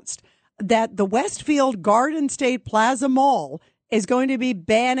announced that the Westfield Garden State Plaza Mall is going to be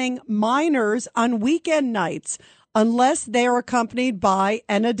banning minors on weekend nights unless they are accompanied by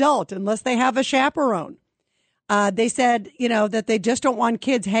an adult, unless they have a chaperone. They said, that they just don't want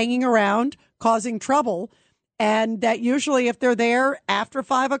kids hanging around, causing trouble, and that usually if they're there after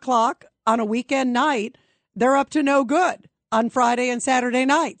 5 o'clock on a weekend night, they're up to no good on Friday and Saturday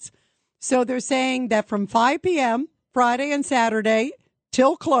nights. So they're saying that from 5 p.m. Friday and Saturday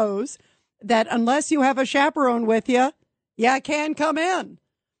till close, that unless you have a chaperone with you, you can't come in.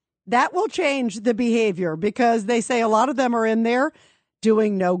 That will change the behavior because they say a lot of them are in there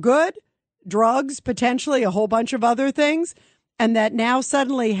doing no good, drugs, potentially a whole bunch of other things, and that now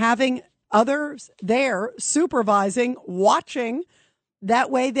suddenly having others there supervising, watching,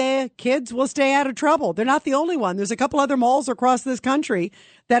 that way the kids will stay out of trouble. They're not the only one. There's a couple other malls across this country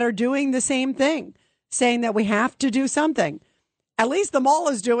that are doing the same thing, saying that we have to do something. At least the mall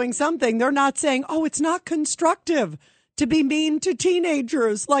is doing something. They're not saying, oh, it's not constructive to be mean to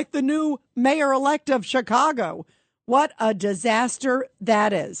teenagers like the new mayor-elect of Chicago. What a disaster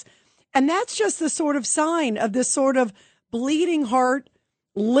that is. And that's just the sort of sign of this sort of bleeding heart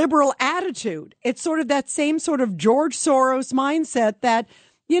liberal attitude. It's sort of that same sort of George Soros mindset that,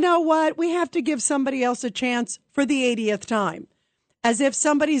 you know what, we have to give somebody else a chance for the 80th time, as if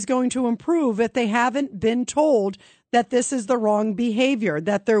somebody's going to improve if they haven't been told that this is the wrong behavior,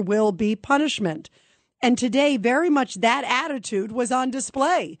 that there will be punishment. And today, very much that attitude was on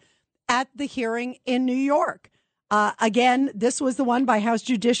display at the hearing in New York. Again, this was the one by House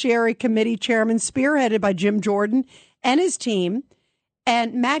Judiciary Committee Chairman, spearheaded by Jim Jordan and his team.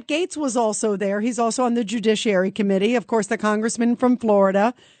 And Matt Gaetz was also there. He's also on the Judiciary Committee, of course, the congressman from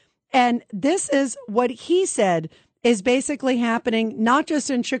Florida. And this is what he said is basically happening, not just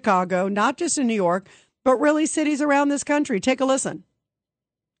in Chicago, not just in New York, but really cities around this country. Take a listen.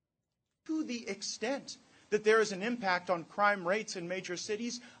 To the extent that there is an impact on crime rates in major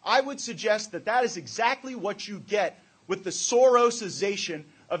cities, I would suggest that that is exactly what you get with the Sorosization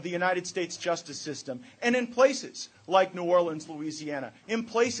of the United States justice system. And in places like New Orleans, Louisiana, in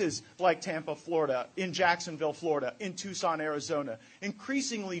places like Tampa, Florida, in Jacksonville, Florida, in Tucson, Arizona,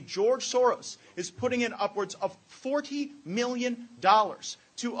 increasingly George Soros is putting in upwards of $40 million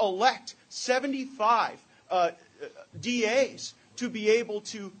to elect 75 DAs to be able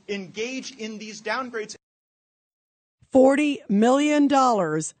to engage in these downgrades. $40 million,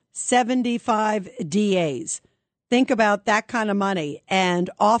 75 DAs. Think about that kind of money. And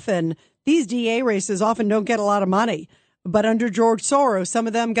often these DA races often don't get a lot of money. But under George Soros, some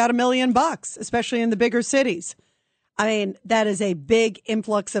of them got $1 million, especially in the bigger cities. I mean, that is a big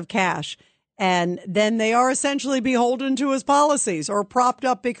influx of cash. And then they are essentially beholden to his policies or propped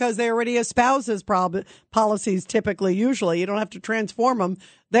up because they already espouse his policies typically, usually. You don't have to transform them.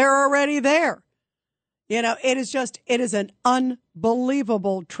 They're already there. You know, it is an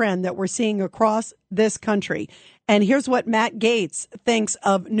unbelievable trend that we're seeing across this country. And here's what Matt Gaetz thinks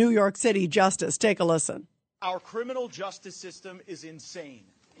of New York City justice. Take a listen. Our criminal justice system is insane.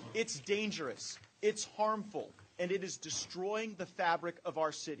 It's dangerous. It's harmful. And it is destroying the fabric of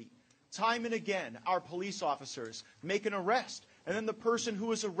our city. Time and again, our police officers make an arrest. And then the person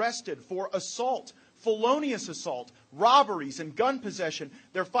who is arrested for assault, felonious assault, robberies, and gun possession,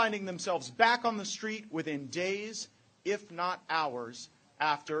 they're finding themselves back on the street within days, if not hours,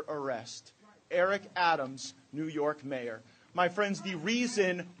 after arrest. Eric Adams, New York mayor. My friends, the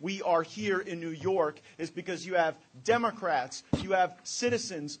reason we are here in New York is because you have Democrats, you have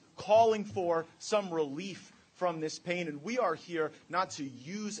citizens calling for some relief from this pain. And we are here not to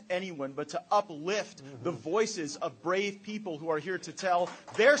use anyone, but to uplift the voices of brave people who are here to tell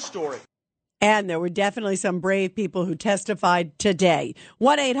their story. And there were definitely some brave people who testified today.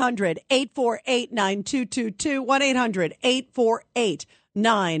 1-800-848-9222.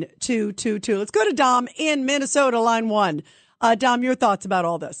 1-800-848-9222. Let's go to Dom in Minnesota, line 1. Dom, your thoughts about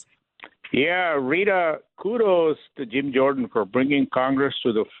all this? Yeah, Rita, kudos to Jim Jordan for bringing Congress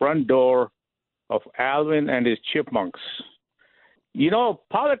to the front door of Alvin and his chipmunks. You know,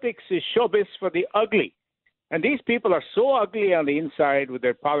 politics is showbiz for the ugly. And these people are so ugly on the inside with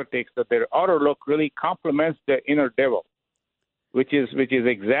their politics that their outer look really complements their inner devil, which is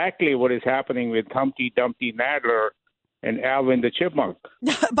exactly what is happening with Humpty Dumpty Nadler and Alvin the Chipmunk.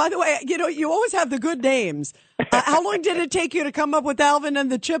 By the way, you know, you always have the good names. How long did it take you to come up with Alvin and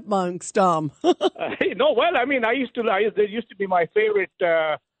the Chipmunks, Dom? Well, I mean, there used to be my favorite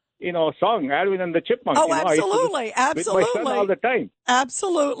song, Alvin and the Chipmunks. Oh, absolutely. Absolutely. With my son all the time.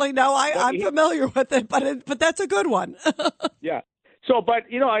 Absolutely. No, I'm familiar with it, but that's a good one. Yeah. So, but,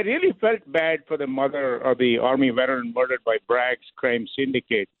 I really felt bad for the mother of the Army veteran murdered by Bragg's crime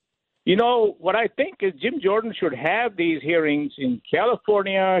syndicate. What I think is Jim Jordan should have these hearings in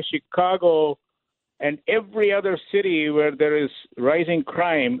California, Chicago, and every other city where there is rising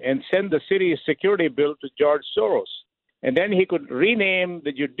crime and send the city's security bill to George Soros. And then he could rename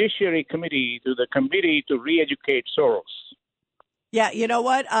the Judiciary Committee to the Committee to Re-Educate Soros. Yeah, you know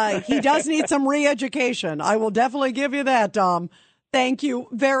what? He does need some re-education. I will definitely give you that, Dom. Thank you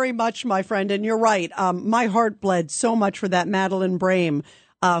very much, my friend. And you're right. My heart bled so much for that Madeline Brame,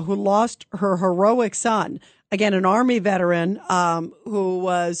 who lost her heroic son. Again, an Army veteran who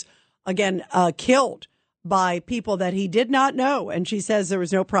was, killed by people that he did not know. And she says there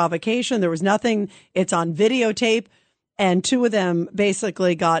was no provocation. There was nothing. It's on videotape. And two of them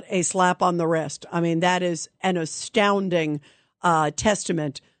basically got a slap on the wrist. I mean, that is an astounding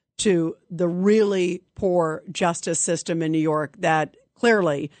testament to the really poor justice system in New York that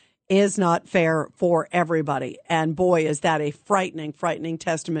clearly is not fair for everybody. And boy, is that a frightening, frightening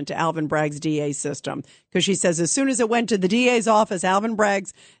testament to Alvin Bragg's DA system. Because she says as soon as it went to the DA's office, Alvin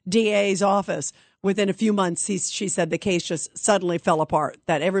Bragg's DA's office, within a few months, she said the case just suddenly fell apart,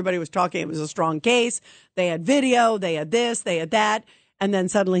 that everybody was talking. It was a strong case. They had video. They had this. They had that. And then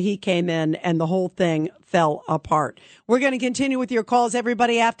suddenly he came in and the whole thing fell apart. We're going to continue with your calls,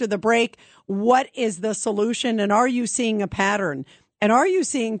 everybody, after the break. What is the solution? And are you seeing a pattern? And are you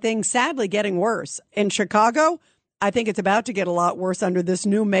seeing things sadly getting worse? In Chicago, I think it's about to get a lot worse under this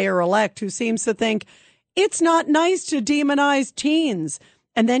new mayor-elect who seems to think it's not nice to demonize teens.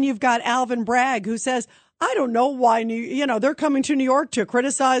 And then you've got Alvin Bragg who says, I don't know why, they're coming to New York to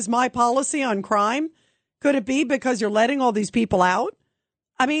criticize my policy on crime. Could it be because you're letting all these people out?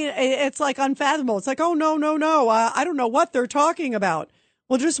 I mean, it's like unfathomable. It's like, oh, no. I don't know what they're talking about.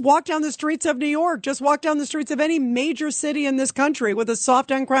 Well, just walk down the streets of New York. Just walk down the streets of any major city in this country with a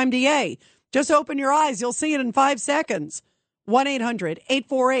soft on crime DA. Just open your eyes. You'll see it in 5 seconds.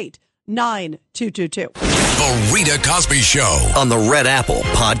 1-800-848-9222. The Rita Cosby Show on the Red Apple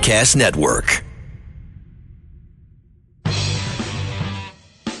Podcast Network.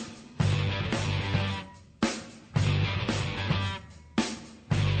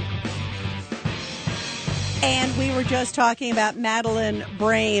 And we were just talking about Madeleine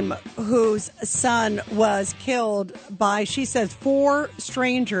Brame, whose son was killed by, she says, 4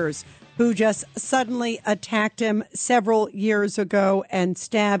 strangers who just suddenly attacked him several years ago and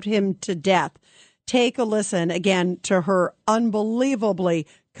stabbed him to death. Take a listen again to her unbelievably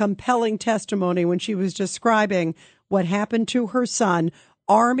compelling testimony when she was describing what happened to her son,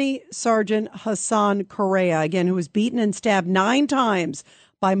 Army Sergeant Hassan Correa, again, who was beaten and stabbed 9 times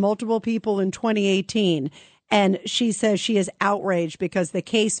by multiple people in 2018. And she says she is outraged because the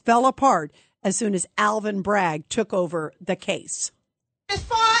case fell apart as soon as Alvin Bragg took over the case. As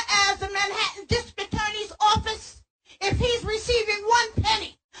far as the Manhattan District Attorney's office, if he's receiving 1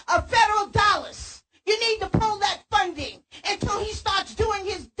 penny of federal dollars, you need to pull that funding until he starts doing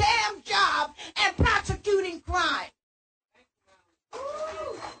his damn job and prosecuting crime.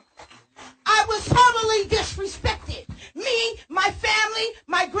 I was totally disrespected. Me, my family,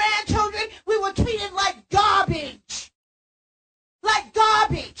 my grandchildren, we were treated like garbage. Like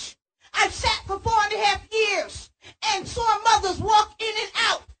garbage. I've sat for 4.5 years and saw mothers walk in and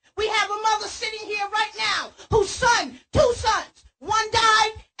out. We have a mother sitting here right now whose son, 2 sons, one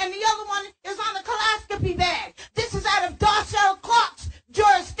died and the other one is on a colonoscopy bag. This is out of Darcel Clark's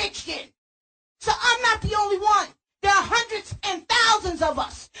jurisdiction. So I'm not the only one. There are hundreds and thousands of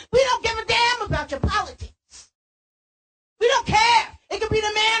us. We don't give a damn about your politics. We don't care. It could be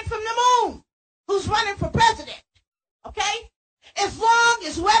the man from the moon who's running for president. Okay? As long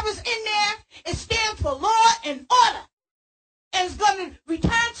as whoever's in there, it stands for law and order and is going to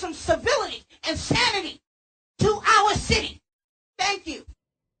return some civility and sanity to our city. Thank you.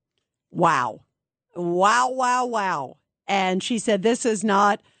 Wow. And she said this is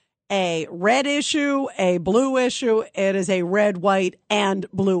not a red issue, a blue issue. It is a red, white, and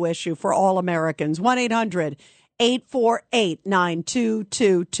blue issue for all Americans.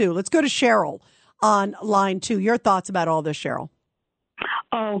 1-800-848-9222. Let's go to Cheryl on line 2. Your thoughts about all this, Cheryl?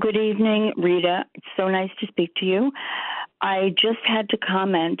 Oh, good evening, Rita. It's so nice to speak to you. I just had to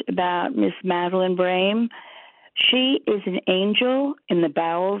comment about Miss Madeleine Brame. She is an angel in the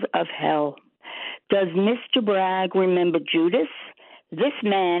bowels of hell. Does Mr. Bragg remember Judas? This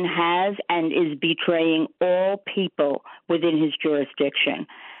man has and is betraying all people within his jurisdiction.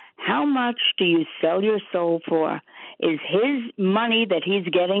 How much do you sell your soul for? Is his money that he's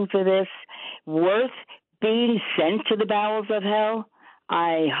getting for this worth being sent to the bowels of hell?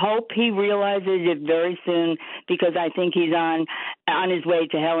 I hope he realizes it very soon because I think he's on his way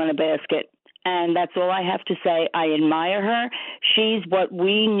to hell in a basket. And that's all I have to say. I admire her. She's what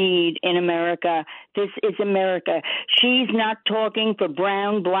we need in America. This is America. She's not talking for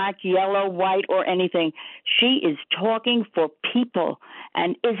brown, black, yellow, white, or anything. She is talking for people.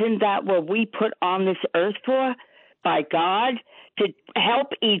 And isn't that what we put on this earth for? By God? To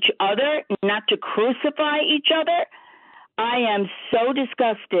help each other, not to crucify each other? I am so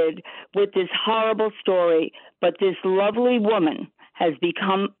disgusted with this horrible story, but this lovely woman has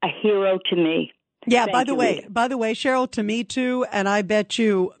become a hero to me. Yeah, by the way, Cheryl, to me too, and I bet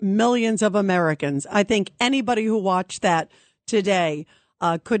you millions of Americans. I think anybody who watched that today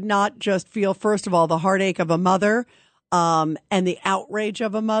could not just feel, first of all, the heartache of a mother and the outrage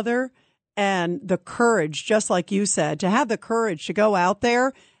of a mother and the courage, just like you said, to have the courage to go out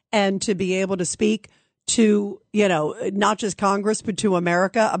there and to be able to speak to, not just Congress, but to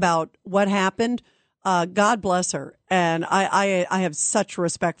America about what happened. God bless her. And I have such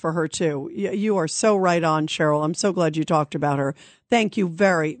respect for her, too. You are so right on, Cheryl. I'm so glad you talked about her. Thank you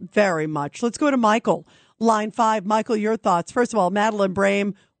very, very much. Let's go to Michael, line 5. Michael, your thoughts. First of all, Madeleine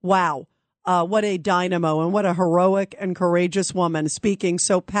Brame, wow. What a dynamo and what a heroic and courageous woman speaking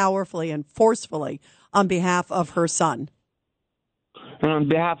so powerfully and forcefully on behalf of her son. And on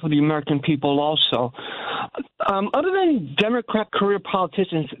behalf of the American people also. Other than Democrat career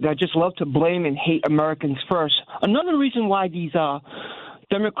politicians that just love to blame and hate Americans first, another reason why these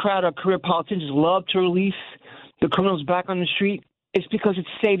Democrat career politicians love to release the criminals back on the street is because it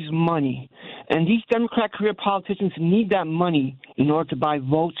saves money. And these Democrat career politicians need that money in order to buy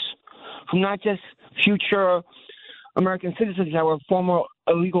votes from not just future American citizens that were former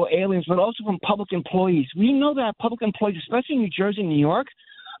illegal aliens, but also from public employees. We know that public employees, especially in New Jersey and New York,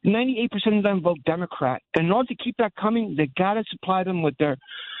 98% of them vote Democrat. And in order to keep that coming, they got to supply them with their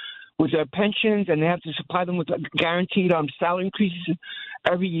pensions, and they have to supply them with guaranteed salary increases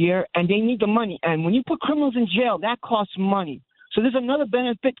every year, and they need the money. And when you put criminals in jail, that costs money. So there's another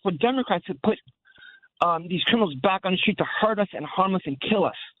benefit for Democrats to put these criminals back on the street to hurt us and harm us and kill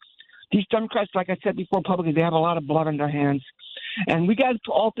us. These Democrats, like I said before publicly, they have a lot of blood on their hands. And we got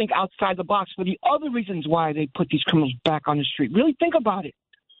to all think outside the box for the other reasons why they put these criminals back on the street. Really think about it.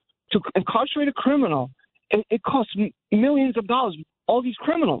 To incarcerate a criminal, it costs millions of dollars, all these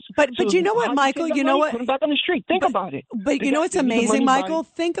criminals. But you know what, Michael? You know what? Put them back on the street. Think about it. But you know what's amazing, Michael?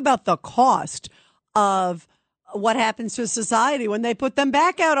 Think about the cost of what happens to society when they put them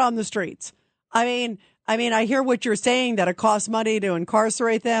back out on the streets. I mean, I hear what you're saying, that it costs money to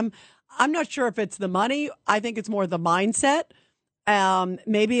incarcerate them. I'm not sure if it's the money. I think it's more the mindset.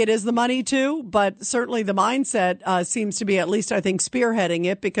 Maybe it is the money too, but certainly the mindset seems to be, at least I think, spearheading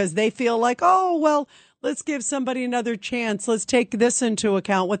it, because they feel like, oh, well, let's give somebody another chance. Let's take this into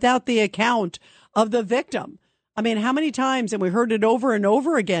account without the account of the victim. I mean, how many times, and we heard it over and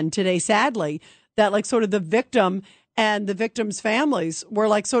over again today, sadly, that like sort of the victim and the victim's families were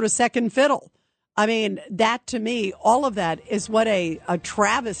like sort of second fiddle. I mean, that to me, all of that is what a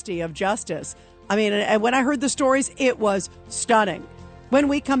travesty of justice. I mean, and when I heard the stories, it was stunning. When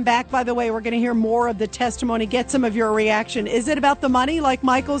we come back, by the way, we're going to hear more of the testimony, get some of your reaction. Is it about the money, like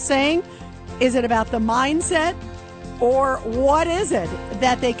Michael's saying? Is it about the mindset? Or what is it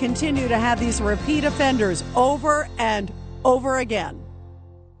that they continue to have these repeat offenders over and over again?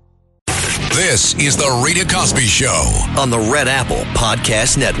 This is the Rita Cosby Show on the Red Apple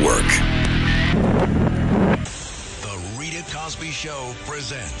Podcast Network. The Rita Cosby Show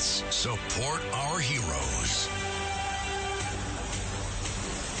presents Support Our Heroes.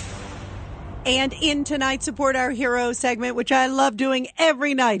 And in tonight's Support Our Heroes segment, which I love doing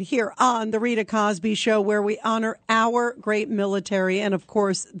every night here on the Rita Cosby Show, where we honor our great military and, of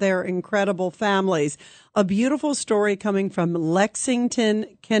course, their incredible families. A beautiful story coming from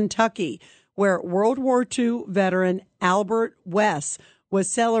Lexington, Kentucky, where World War II veteran Albert Wess was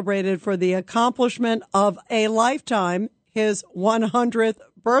celebrated for the accomplishment of a lifetime, his 100th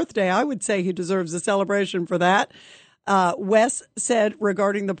birthday. I would say he deserves a celebration for that. Wes said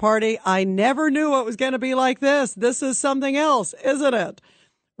regarding the party, "I never knew it was going to be like this. This is something else, isn't it?"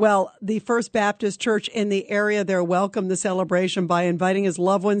 Well, the First Baptist Church in the area there welcomed the celebration by inviting his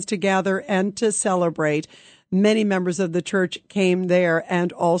loved ones to gather and to celebrate. Many members of the church came there,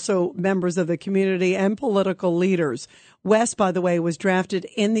 and also members of the community and political leaders. Wes, by the way, was drafted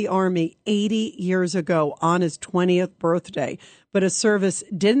in the Army 80 years ago on his 20th birthday, but his service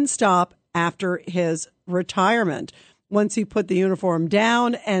didn't stop after his retirement. Once he put the uniform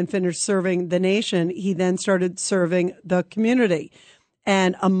down and finished serving the nation, he then started serving the community.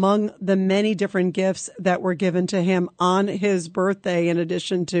 And among the many different gifts that were given to him on his birthday, in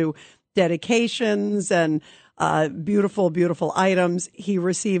addition to dedications and beautiful, beautiful items, he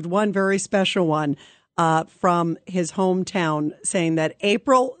received one very special one from his hometown, saying that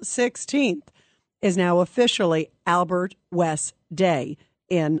April 16th is now officially Albert Wess Day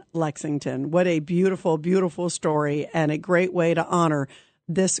in Lexington. What a beautiful, beautiful story, and a great way to honor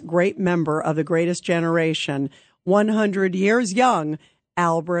this great member of the greatest generation, 100 years young,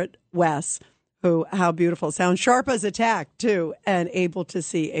 Albert Wess, who, how beautiful, sounds sharp as a tack, too, and able to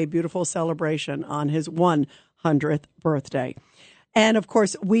see a beautiful celebration on his 100th birthday. And, of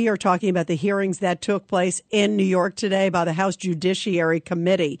course, we are talking about the hearings that took place in New York today by the House Judiciary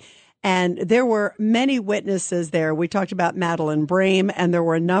Committee. And there were many witnesses there. We talked about Madeleine Brame, and there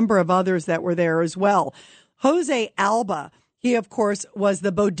were a number of others that were there as well. Jose Alba, he, of course, was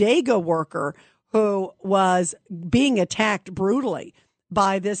the bodega worker who was being attacked brutally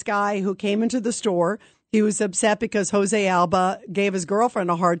by this guy who came into the store. He was upset because Jose Alba gave his girlfriend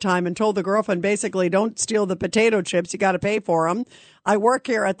a hard time and told the girlfriend, basically, don't steal the potato chips. You got to pay for them. I work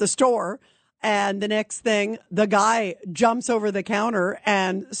here at the store. And the next thing, the guy jumps over the counter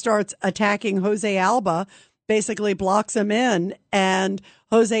and starts attacking Jose Alba. basically blocks him in, and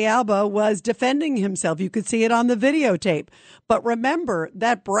Jose Alba was defending himself. You could see it on the videotape. But remember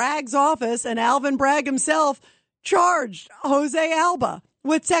that Bragg's office and Alvin Bragg himself charged Jose Alba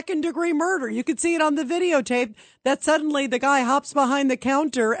with second-degree murder. You could see it on the videotape that suddenly the guy hops behind the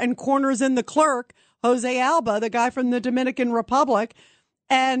counter and corners in the clerk, Jose Alba, the guy from the Dominican Republic,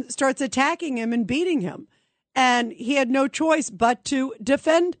 and starts attacking him and beating him. And he had no choice but to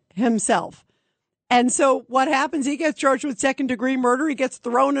defend himself. And so what happens? He gets charged with second-degree murder. He gets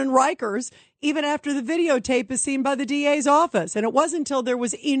thrown in Rikers, even after the videotape is seen by the DA's office. And it wasn't until there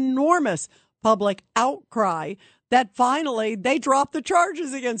was enormous public outcry that finally they dropped the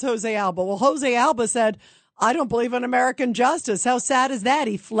charges against Jose Alba. Well, Jose Alba said, I don't believe in American justice. How sad is that?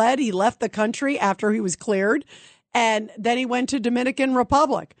 He fled. He left the country after he was cleared. And then he went to Dominican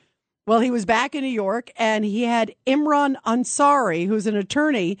Republic. Well, he was back in New York, and he had Imran Ansari, who's an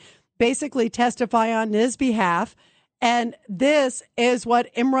attorney, basically testify on his behalf. And this is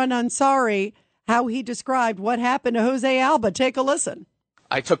what Imran Ansari, how he described what happened to Jose Alba. Take a listen.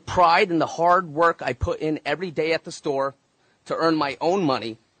 I took pride in the hard work I put in every day at the store to earn my own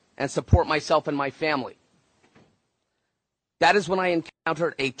money and support myself and my family. That is when I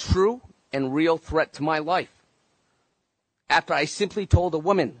encountered a true and real threat to my life. After I simply told a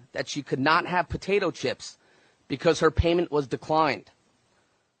woman that she could not have potato chips because her payment was declined.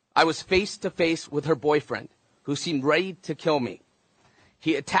 I was face to face with her boyfriend, who seemed ready to kill me.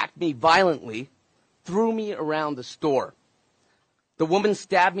 He attacked me violently, threw me around the store. The woman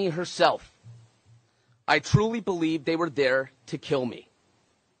stabbed me herself. I truly believed they were there to kill me.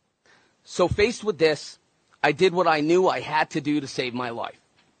 So faced with this, I did what I knew I had to do to save my life.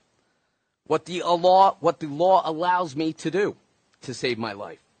 What the law allows me to do to save my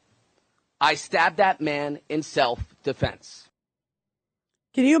life. I stabbed that man in self-defense.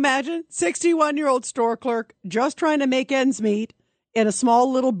 Can you imagine? 61-year-old store clerk just trying to make ends meet in a small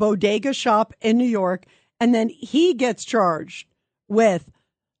little bodega shop in New York, and then he gets charged with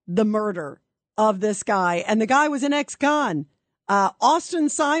the murder of this guy. And the guy was an ex-con. Austin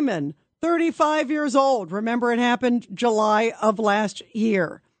Simon, 35 years old. Remember, it happened July of last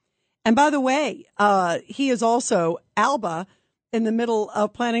year. And by the way, he is also, Alba, in the middle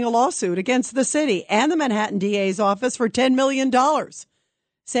of planning a lawsuit against the city and the Manhattan DA's office for $10 million.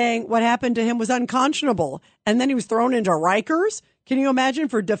 Saying what happened to him was unconscionable. And then he was thrown into Rikers. Can you imagine,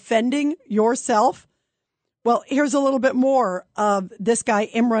 for defending yourself? Well, here's a little bit more of this guy,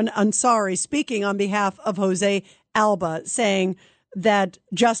 Imran Ansari, speaking on behalf of Jose Alba, saying that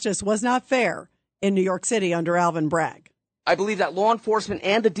justice was not fair in New York City under Alvin Bragg. I believe that law enforcement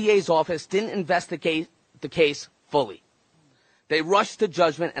and the DA's office didn't investigate the case fully. They rushed to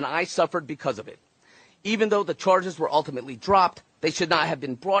judgment, and I suffered because of it. Even though the charges were ultimately dropped, they should not have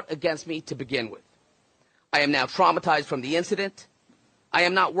been brought against me to begin with. I am now traumatized from the incident. I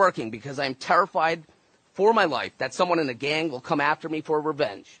am not working because I am terrified for my life that someone in a gang will come after me for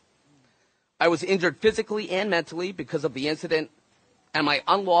revenge. I was injured physically and mentally because of the incident and my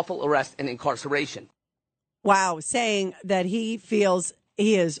unlawful arrest and incarceration. Wow, saying that he feels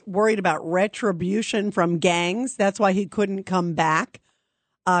he is worried about retribution from gangs. That's why he couldn't come back.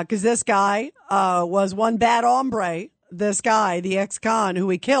 Because this guy was one bad hombre, this guy, the ex-con who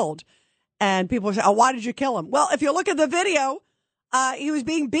he killed. And people say, oh, why did you kill him? Well, if you look at the video, he was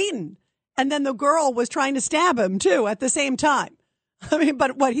being beaten. And then the girl was trying to stab him, too, at the same time. I mean,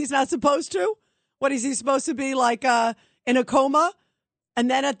 but what, he's not supposed to? What, is he supposed to be like in a coma? And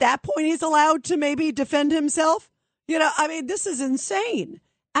then at that point, he's allowed to maybe defend himself? You know, I mean, this is insane.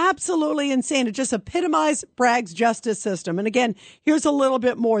 Absolutely insane. It just epitomized Bragg's justice system. And again, here's a little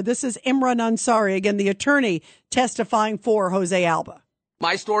bit more. This is Imran Ansari, again, the attorney testifying for Jose Alba.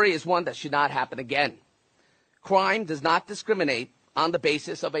 My story is one that should not happen again. Crime does not discriminate on the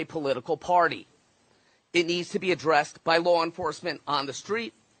basis of a political party. It needs to be addressed by law enforcement on the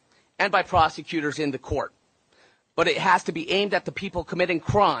street and by prosecutors in the court. But it has to be aimed at the people committing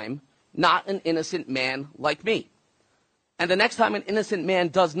crime, not an innocent man like me. And the next time an innocent man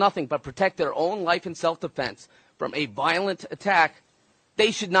does nothing but protect their own life in self-defense from a violent attack,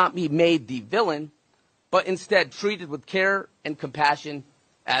 they should not be made the villain, but instead treated with care and compassion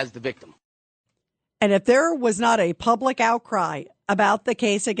as the victim. And if there was not a public outcry about the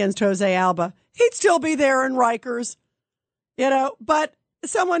case against Jose Alba, he'd still be there in Rikers, you know. But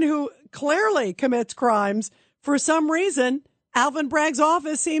someone who clearly commits crimes, for some reason, Alvin Bragg's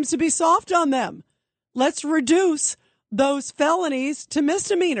office seems to be soft on them. Let's reduce those felonies to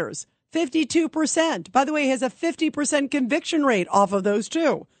misdemeanors, 52%. By the way, he has a 50% conviction rate off of those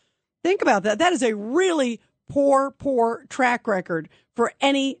too. Think about that. That is a really poor track record for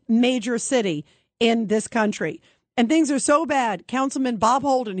any major city in this country. And things are so bad. Councilman Bob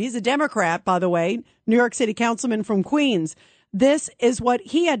Holden, he's a Democrat, by the way, New York City councilman from Queens. This is what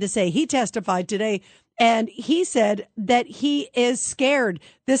he had to say. He testified today, and he said that he is scared.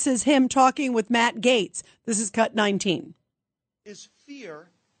 This is him talking with Matt Gaetz. This is cut 19. Is fear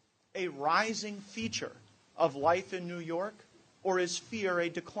a rising feature of life in New York, or is fear a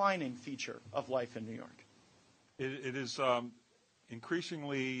declining feature of life in New York? It is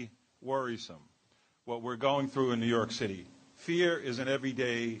increasingly worrisome what we're going through in New York City. Fear is an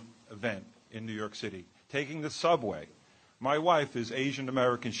everyday event in New York City. Taking the subway. My wife is Asian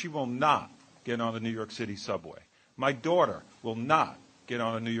American. She will not get on the New York City subway. My daughter will not get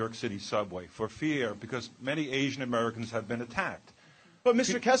on a New York City subway for fear because many Asian Americans have been attacked. But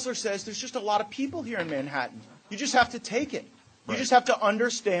Mr. Kessler says there's just a lot of people here in Manhattan. You just have to take it. You just have to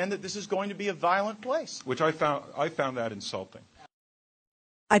understand that this is going to be a violent place. Which I found that insulting.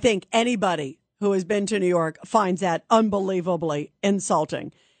 I think anybody who has been to New York finds that unbelievably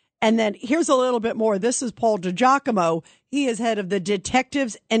insulting. And then here's a little bit more. This is Paul DiGiacomo. He is head of the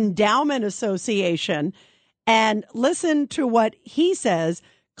Detectives Endowment Association. And listen to what he says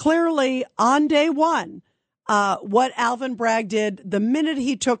clearly on day one, what Alvin Bragg did the minute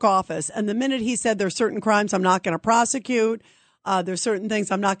he took office and the minute he said there's certain crimes I'm not going to prosecute, there's certain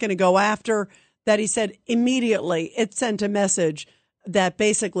things I'm not going to go after, that he said immediately it sent a message that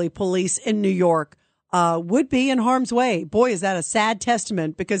basically police in New York would be in harm's way. Boy, is that a sad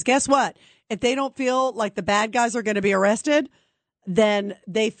testament, because guess what? If they don't feel like the bad guys are going to be arrested, then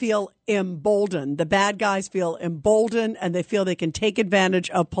they feel emboldened. The bad guys feel emboldened, and they feel they can take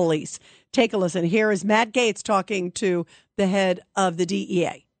advantage of police. Take a listen. Here is Matt Gaetz talking to the head of the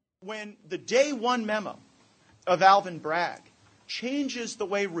DEA. When the day one memo of Alvin Bragg changes the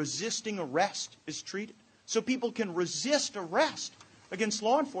way resisting arrest is treated, so people can resist arrest against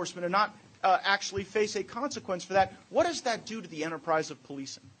law enforcement and not actually face a consequence for that, what does that do to the enterprise of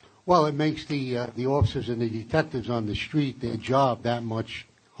policing? Well, it makes the officers and the detectives on the street, their job, that much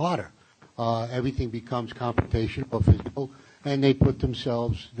harder. Everything becomes confrontational or physical, and they put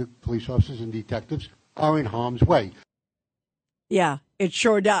themselves, the police officers and detectives, are in harm's way. Yeah, it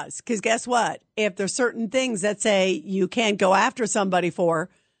sure does. Because guess what? If there's certain things that say you can't go after somebody for,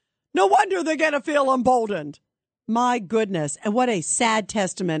 no wonder they're going to feel emboldened. My goodness. And what a sad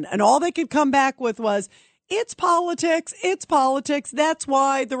testament. And all they could come back with was, it's politics. It's politics. That's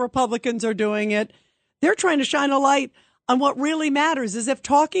why the Republicans are doing it. They're trying to shine a light on what really matters, as if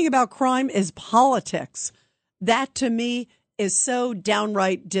talking about crime is politics. That to me is so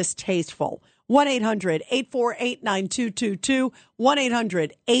downright distasteful. 1-800-848-9222.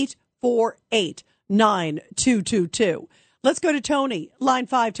 1-800-848-9222. Let's go to Tony, line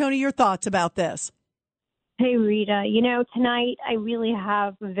 5. Tony, your thoughts about this. Hey, Rita. You know, tonight I really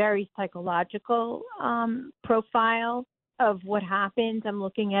have a very psychological profile of what happened. I'm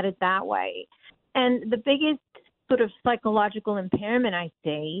looking at it that way. And the biggest sort of psychological impairment I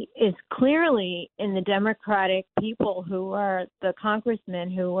see is clearly in the Democratic people who are the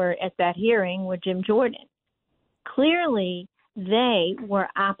congressmen who were at that hearing with Jim Jordan. Clearly, they were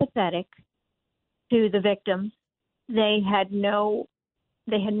apathetic to the victims. They had no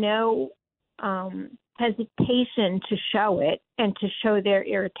hesitation to show it and to show their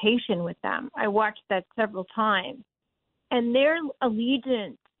irritation with them. I watched that several times. And their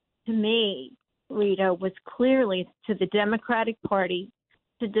allegiance to me, Rita, was clearly to the Democratic Party,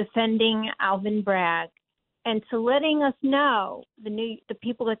 to defending Alvin Bragg, and to letting us know, the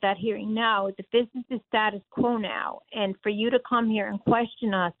people at that hearing know, that this is the status quo now. And for you to come here and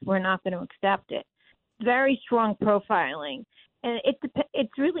question us, we're not going to accept it. Very strong profiling. And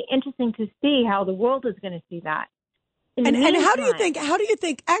it's really interesting to see how the world is going to see that. And how do you think,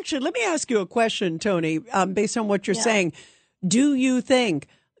 actually, let me ask you a question, Tony, based on what you're saying. Do you think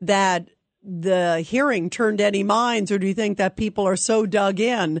that the hearing turned any minds, or do you think that people are so dug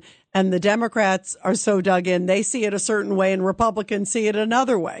in and the Democrats are so dug in, they see it a certain way and Republicans see it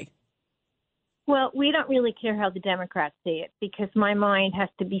another way? Well, we don't really care how the Democrats see it, because my mind has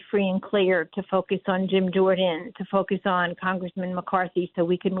to be free and clear to focus on Jim Jordan, to focus on Congressman McCarthy, so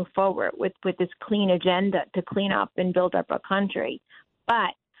we can move forward with this clean agenda to clean up and build up our country.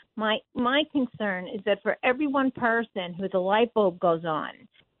 But my concern is that for every one person who the light bulb goes on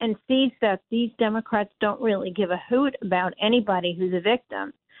and sees that these Democrats don't really give a hoot about anybody who's a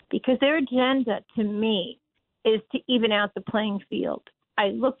victim, because their agenda, to me, is to even out the playing field. I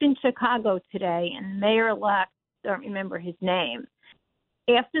looked in Chicago today, and Mayor-elect, don't remember his name,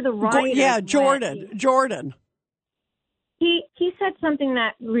 after the riot. Jordan. He said something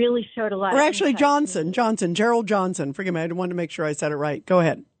that really showed a lot. Or actually, Gerald Johnson. Forgive me, I wanted to make sure I said it right. Go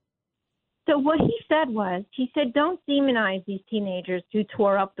ahead. So what he said, don't demonize these teenagers who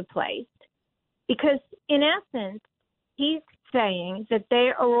tore up the place. Because in essence, he's saying that they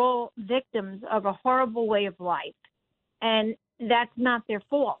are all victims of a horrible way of life. And that's not their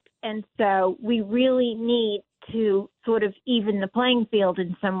fault. And so we really need to sort of even the playing field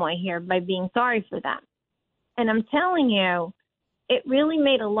in some way here by being sorry for them. And I'm telling you, it really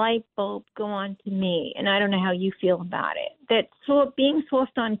made a light bulb go on to me, and I don't know how you feel about it, that being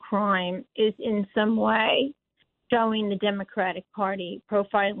soft on crime is in some way showing the Democratic Party,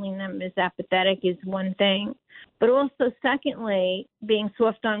 profiling them as apathetic is one thing. But also, secondly, being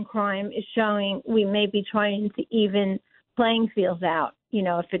soft on crime is showing we may be trying to even playing fields out,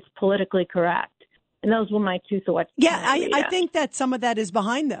 if it's politically correct. And those were my two thoughts. Yeah, I think that some of that is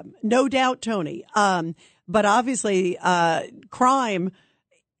behind them. No doubt, Tony. But obviously, crime,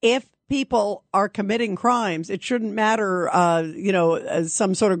 if people are committing crimes, it shouldn't matter,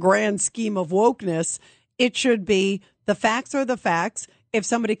 some sort of grand scheme of wokeness. It should be the facts are the facts. If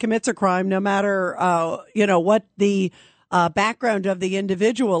somebody commits a crime, no matter, what the background of the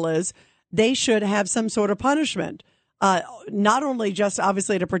individual is, they should have some sort of punishment. Not only just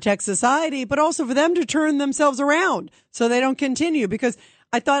obviously to protect society, but also for them to turn themselves around so they don't continue. Because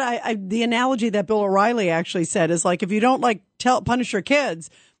I thought the analogy that Bill O'Reilly actually said is like, if you don't punish your kids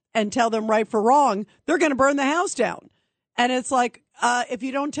and tell them right for wrong, they're going to burn the house down. And it's like, if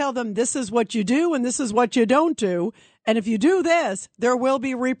you don't tell them this is what you do and this is what you don't do, and if you do this, there will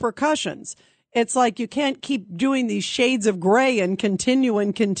be repercussions. It's like you can't keep doing these shades of gray and continue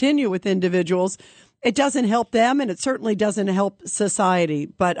with individuals. It doesn't help them, and it certainly doesn't help society.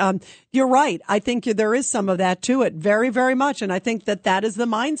 But you're right. I think there is some of that to it, very, very much. And I think that is the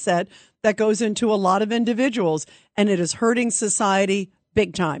mindset that goes into a lot of individuals, and it is hurting society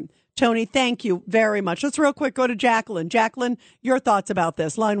big time. Tony, thank you very much. Let's real quick go to Jacqueline. Jacqueline, your thoughts about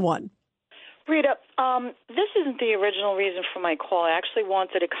this. Line one. Rita, this isn't the original reason for my call. I actually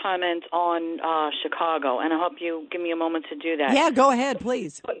wanted to comment on Chicago, and I hope you give me a moment to do that. Yeah, go ahead,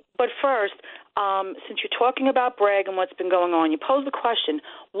 please. But first, since you're talking about Bragg and what's been going on, you pose the question,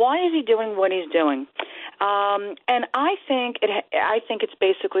 why is he doing what he's doing? And I think it's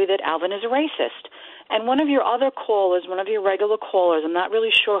basically that Alvin is a racist. And one of your other callers, one of your regular callers, I'm not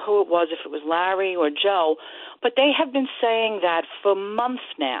really sure who it was, if it was Larry or Joe, but they have been saying that for months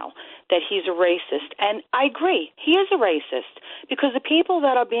now, that he's a racist. And I agree, he is a racist, because the people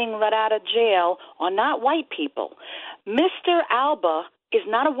that are being let out of jail are not white people. Mr. Alba is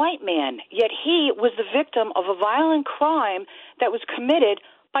not a white man, yet he was the victim of a violent crime that was committed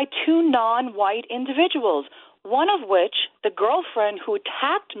by two non-white individuals, one of which, the girlfriend who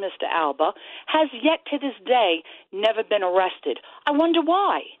attacked Mr. Alba, has yet to this day never been arrested. I wonder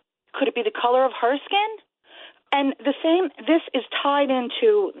why. Could it be the color of her skin? And this is tied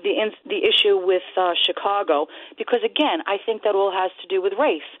into the issue with Chicago, because, again, I think that all has to do with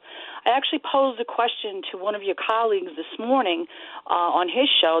race. I actually posed a question to one of your colleagues this morning on his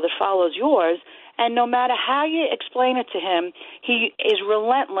show that follows yours, and no matter how you explain it to him, he is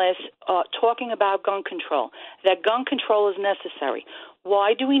relentless talking about gun control, that gun control is necessary.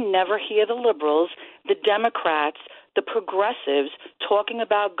 Why do we never hear the liberals, the Democrats, the progressives talking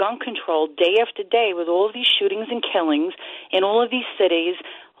about gun control day after day with all of these shootings and killings in all of these cities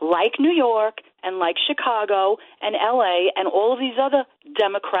like New York and like Chicago and L.A. and all of these other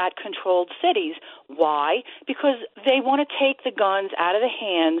Democrat-controlled cities? Why? Because they want to take the guns out of the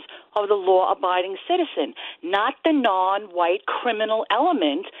hands of the law-abiding citizen, not the non-white criminal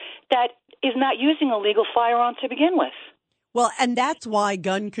element that is not using a legal firearm to begin with. Well, and that's why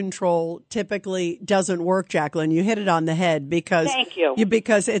gun control typically doesn't work, Jacqueline. You hit it on the head because Thank you.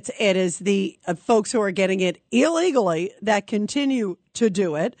 Because it is the folks who are getting it illegally that continue to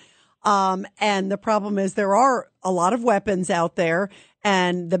do it. And the problem is there are a lot of weapons out there,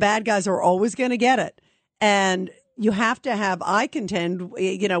 and the bad guys are always going to get it. And you have to have, I contend,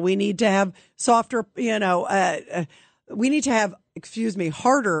 we need to have softer, we need to have,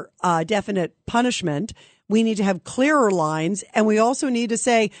 harder, definite punishment. We need to have clearer lines, and we also need to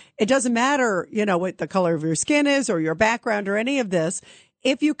say it doesn't matter, what the color of your skin is or your background or any of this.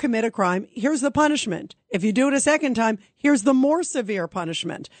 If you commit a crime, here's the punishment. If you do it a second time, here's the more severe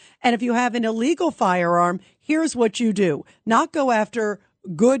punishment. And if you have an illegal firearm, here's what you do. Not go after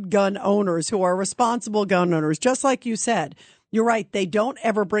good gun owners who are responsible gun owners, just like you said. You're right. They don't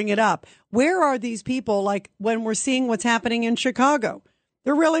ever bring it up. Where are these people, like when we're seeing what's happening in Chicago?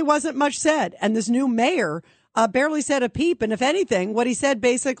 There really wasn't much said. And this new mayor barely said a peep. And if anything, what he said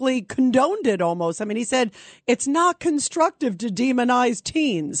basically condoned it almost. I mean, he said it's not constructive to demonize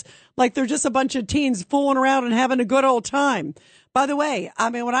teens. Like they're just a bunch of teens fooling around and having a good old time. By the way, I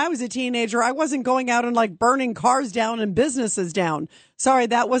mean, when I was a teenager, I wasn't going out and like burning cars down and businesses down. Sorry,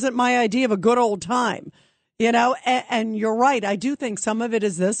 that wasn't my idea of a good old time. You know, and you're right. I do think some of it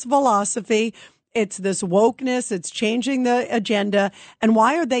is this philosophy. It's this wokeness. It's changing the agenda. And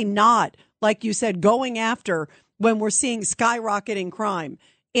why are they not, like you said, going after when we're seeing skyrocketing crime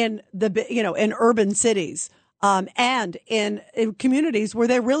in in urban cities and in communities where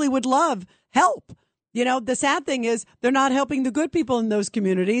they really would love help? You know, the sad thing is they're not helping the good people in those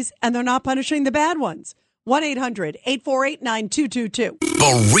communities and they're not punishing the bad ones. 1-800-848-9222.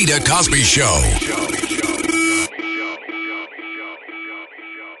 The Rita Cosby Show.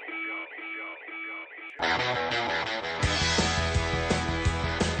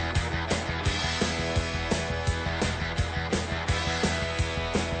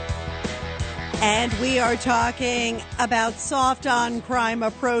 And we are talking about soft on crime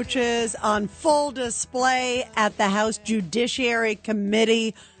approaches on full display at the House Judiciary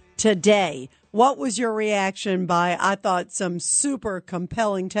Committee today. What was your reaction by, I thought, some super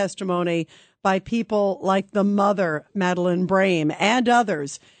compelling testimony by people like the mother, Madeleine Brame, and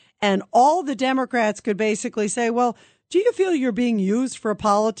others? And all the Democrats could basically say, well, do you feel you're being used for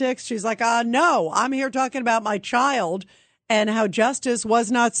politics? She's like, no, I'm here talking about my child and how justice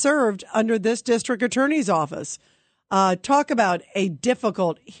was not served under this district attorney's office. Talk about a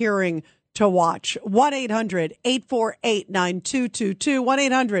difficult hearing to watch.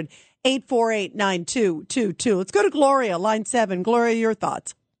 1-800-848-9222. 1-800-848-9222. Let's go to Gloria, line 7. Gloria, your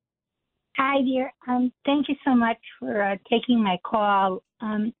thoughts. Hi, dear. Thank you so much for taking my call.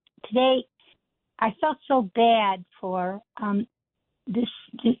 Today, I felt so bad for the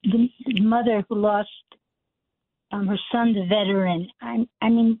mother who lost her son, the veteran. I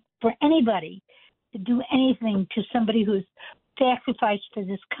mean, for anybody to do anything to somebody who's sacrificed for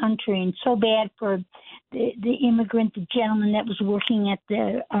this country, and so bad for the immigrant, the gentleman that was working at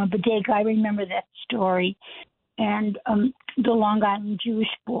the bodega. I remember that story. And the Long Island Jewish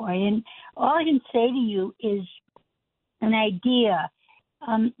boy. And all I can say to you is an idea.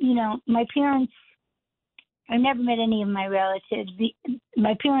 My parents, I never met any of my relatives.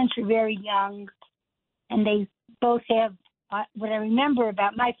 My parents were very young, and they both have, what I remember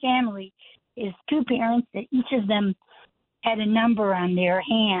about my family is two parents that each of them had a number on their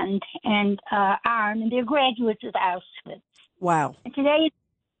hand and arm, and they're graduates of Auschwitz. Wow. And today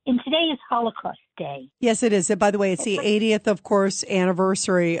is Holocaust Day. Yes, it is. By the way, it's the 80th, of course,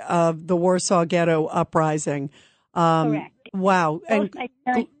 anniversary of the Warsaw Ghetto Uprising. Correct. Wow. Both my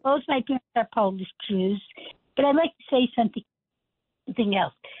parents are Polish Jews, but I'd like to say something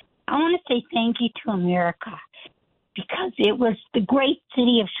else. I want to say thank you to America, because it was the great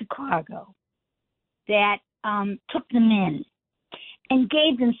city of Chicago that took them in and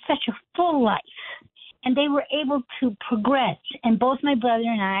gave them such a full life. And they were able to progress. And both my brother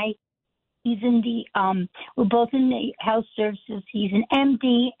and I, we're both in the health services. He's an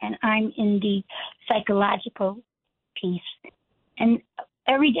MD, and I'm in the psychological piece. And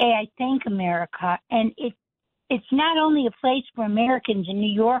every day I thank America. And it's not only a place for Americans and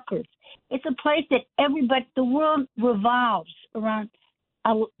New Yorkers. It's a place that the world revolves around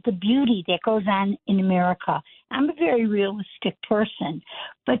the beauty that goes on in America. I'm a very realistic person.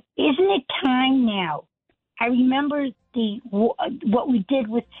 But isn't it time now? I remember what we did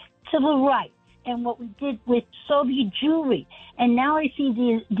with civil rights and what we did with Soviet Jewry. And now I see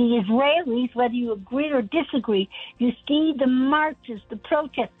the Israelis, whether you agree or disagree, you see the marches, the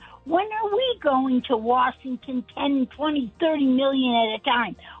protests. When are we going to Washington 10, 20, 30 million at a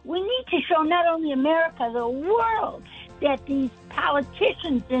time? We need to show not only America, the world, that these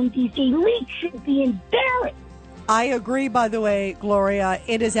politicians and these elites should be embarrassed. I agree, by the way, Gloria.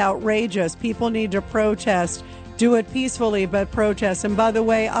 It is outrageous. People need to protest. Do it peacefully, but protest. And by the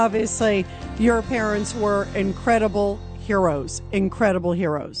way, obviously, your parents were incredible heroes. Incredible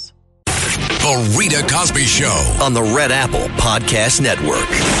heroes. The Rita Cosby Show on the Red Apple Podcast Network.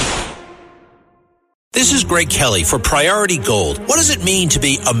 This is Greg Kelly for Priority Gold. What does it mean to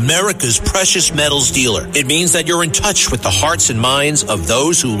be America's precious metals dealer? It means that you're in touch with the hearts and minds of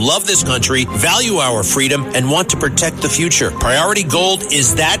those who love this country, value our freedom, and want to protect the future. Priority Gold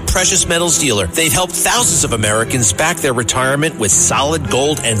is that precious metals dealer. They've helped thousands of Americans back their retirement with solid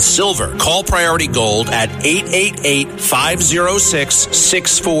gold and silver. Call Priority Gold at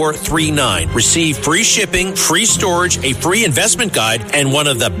 888-506-6439. Receive free shipping, free storage, a free investment guide, and one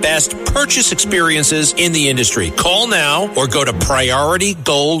of the best purchase experiences in the industry. Call now or go to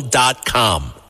PriorityGold.com.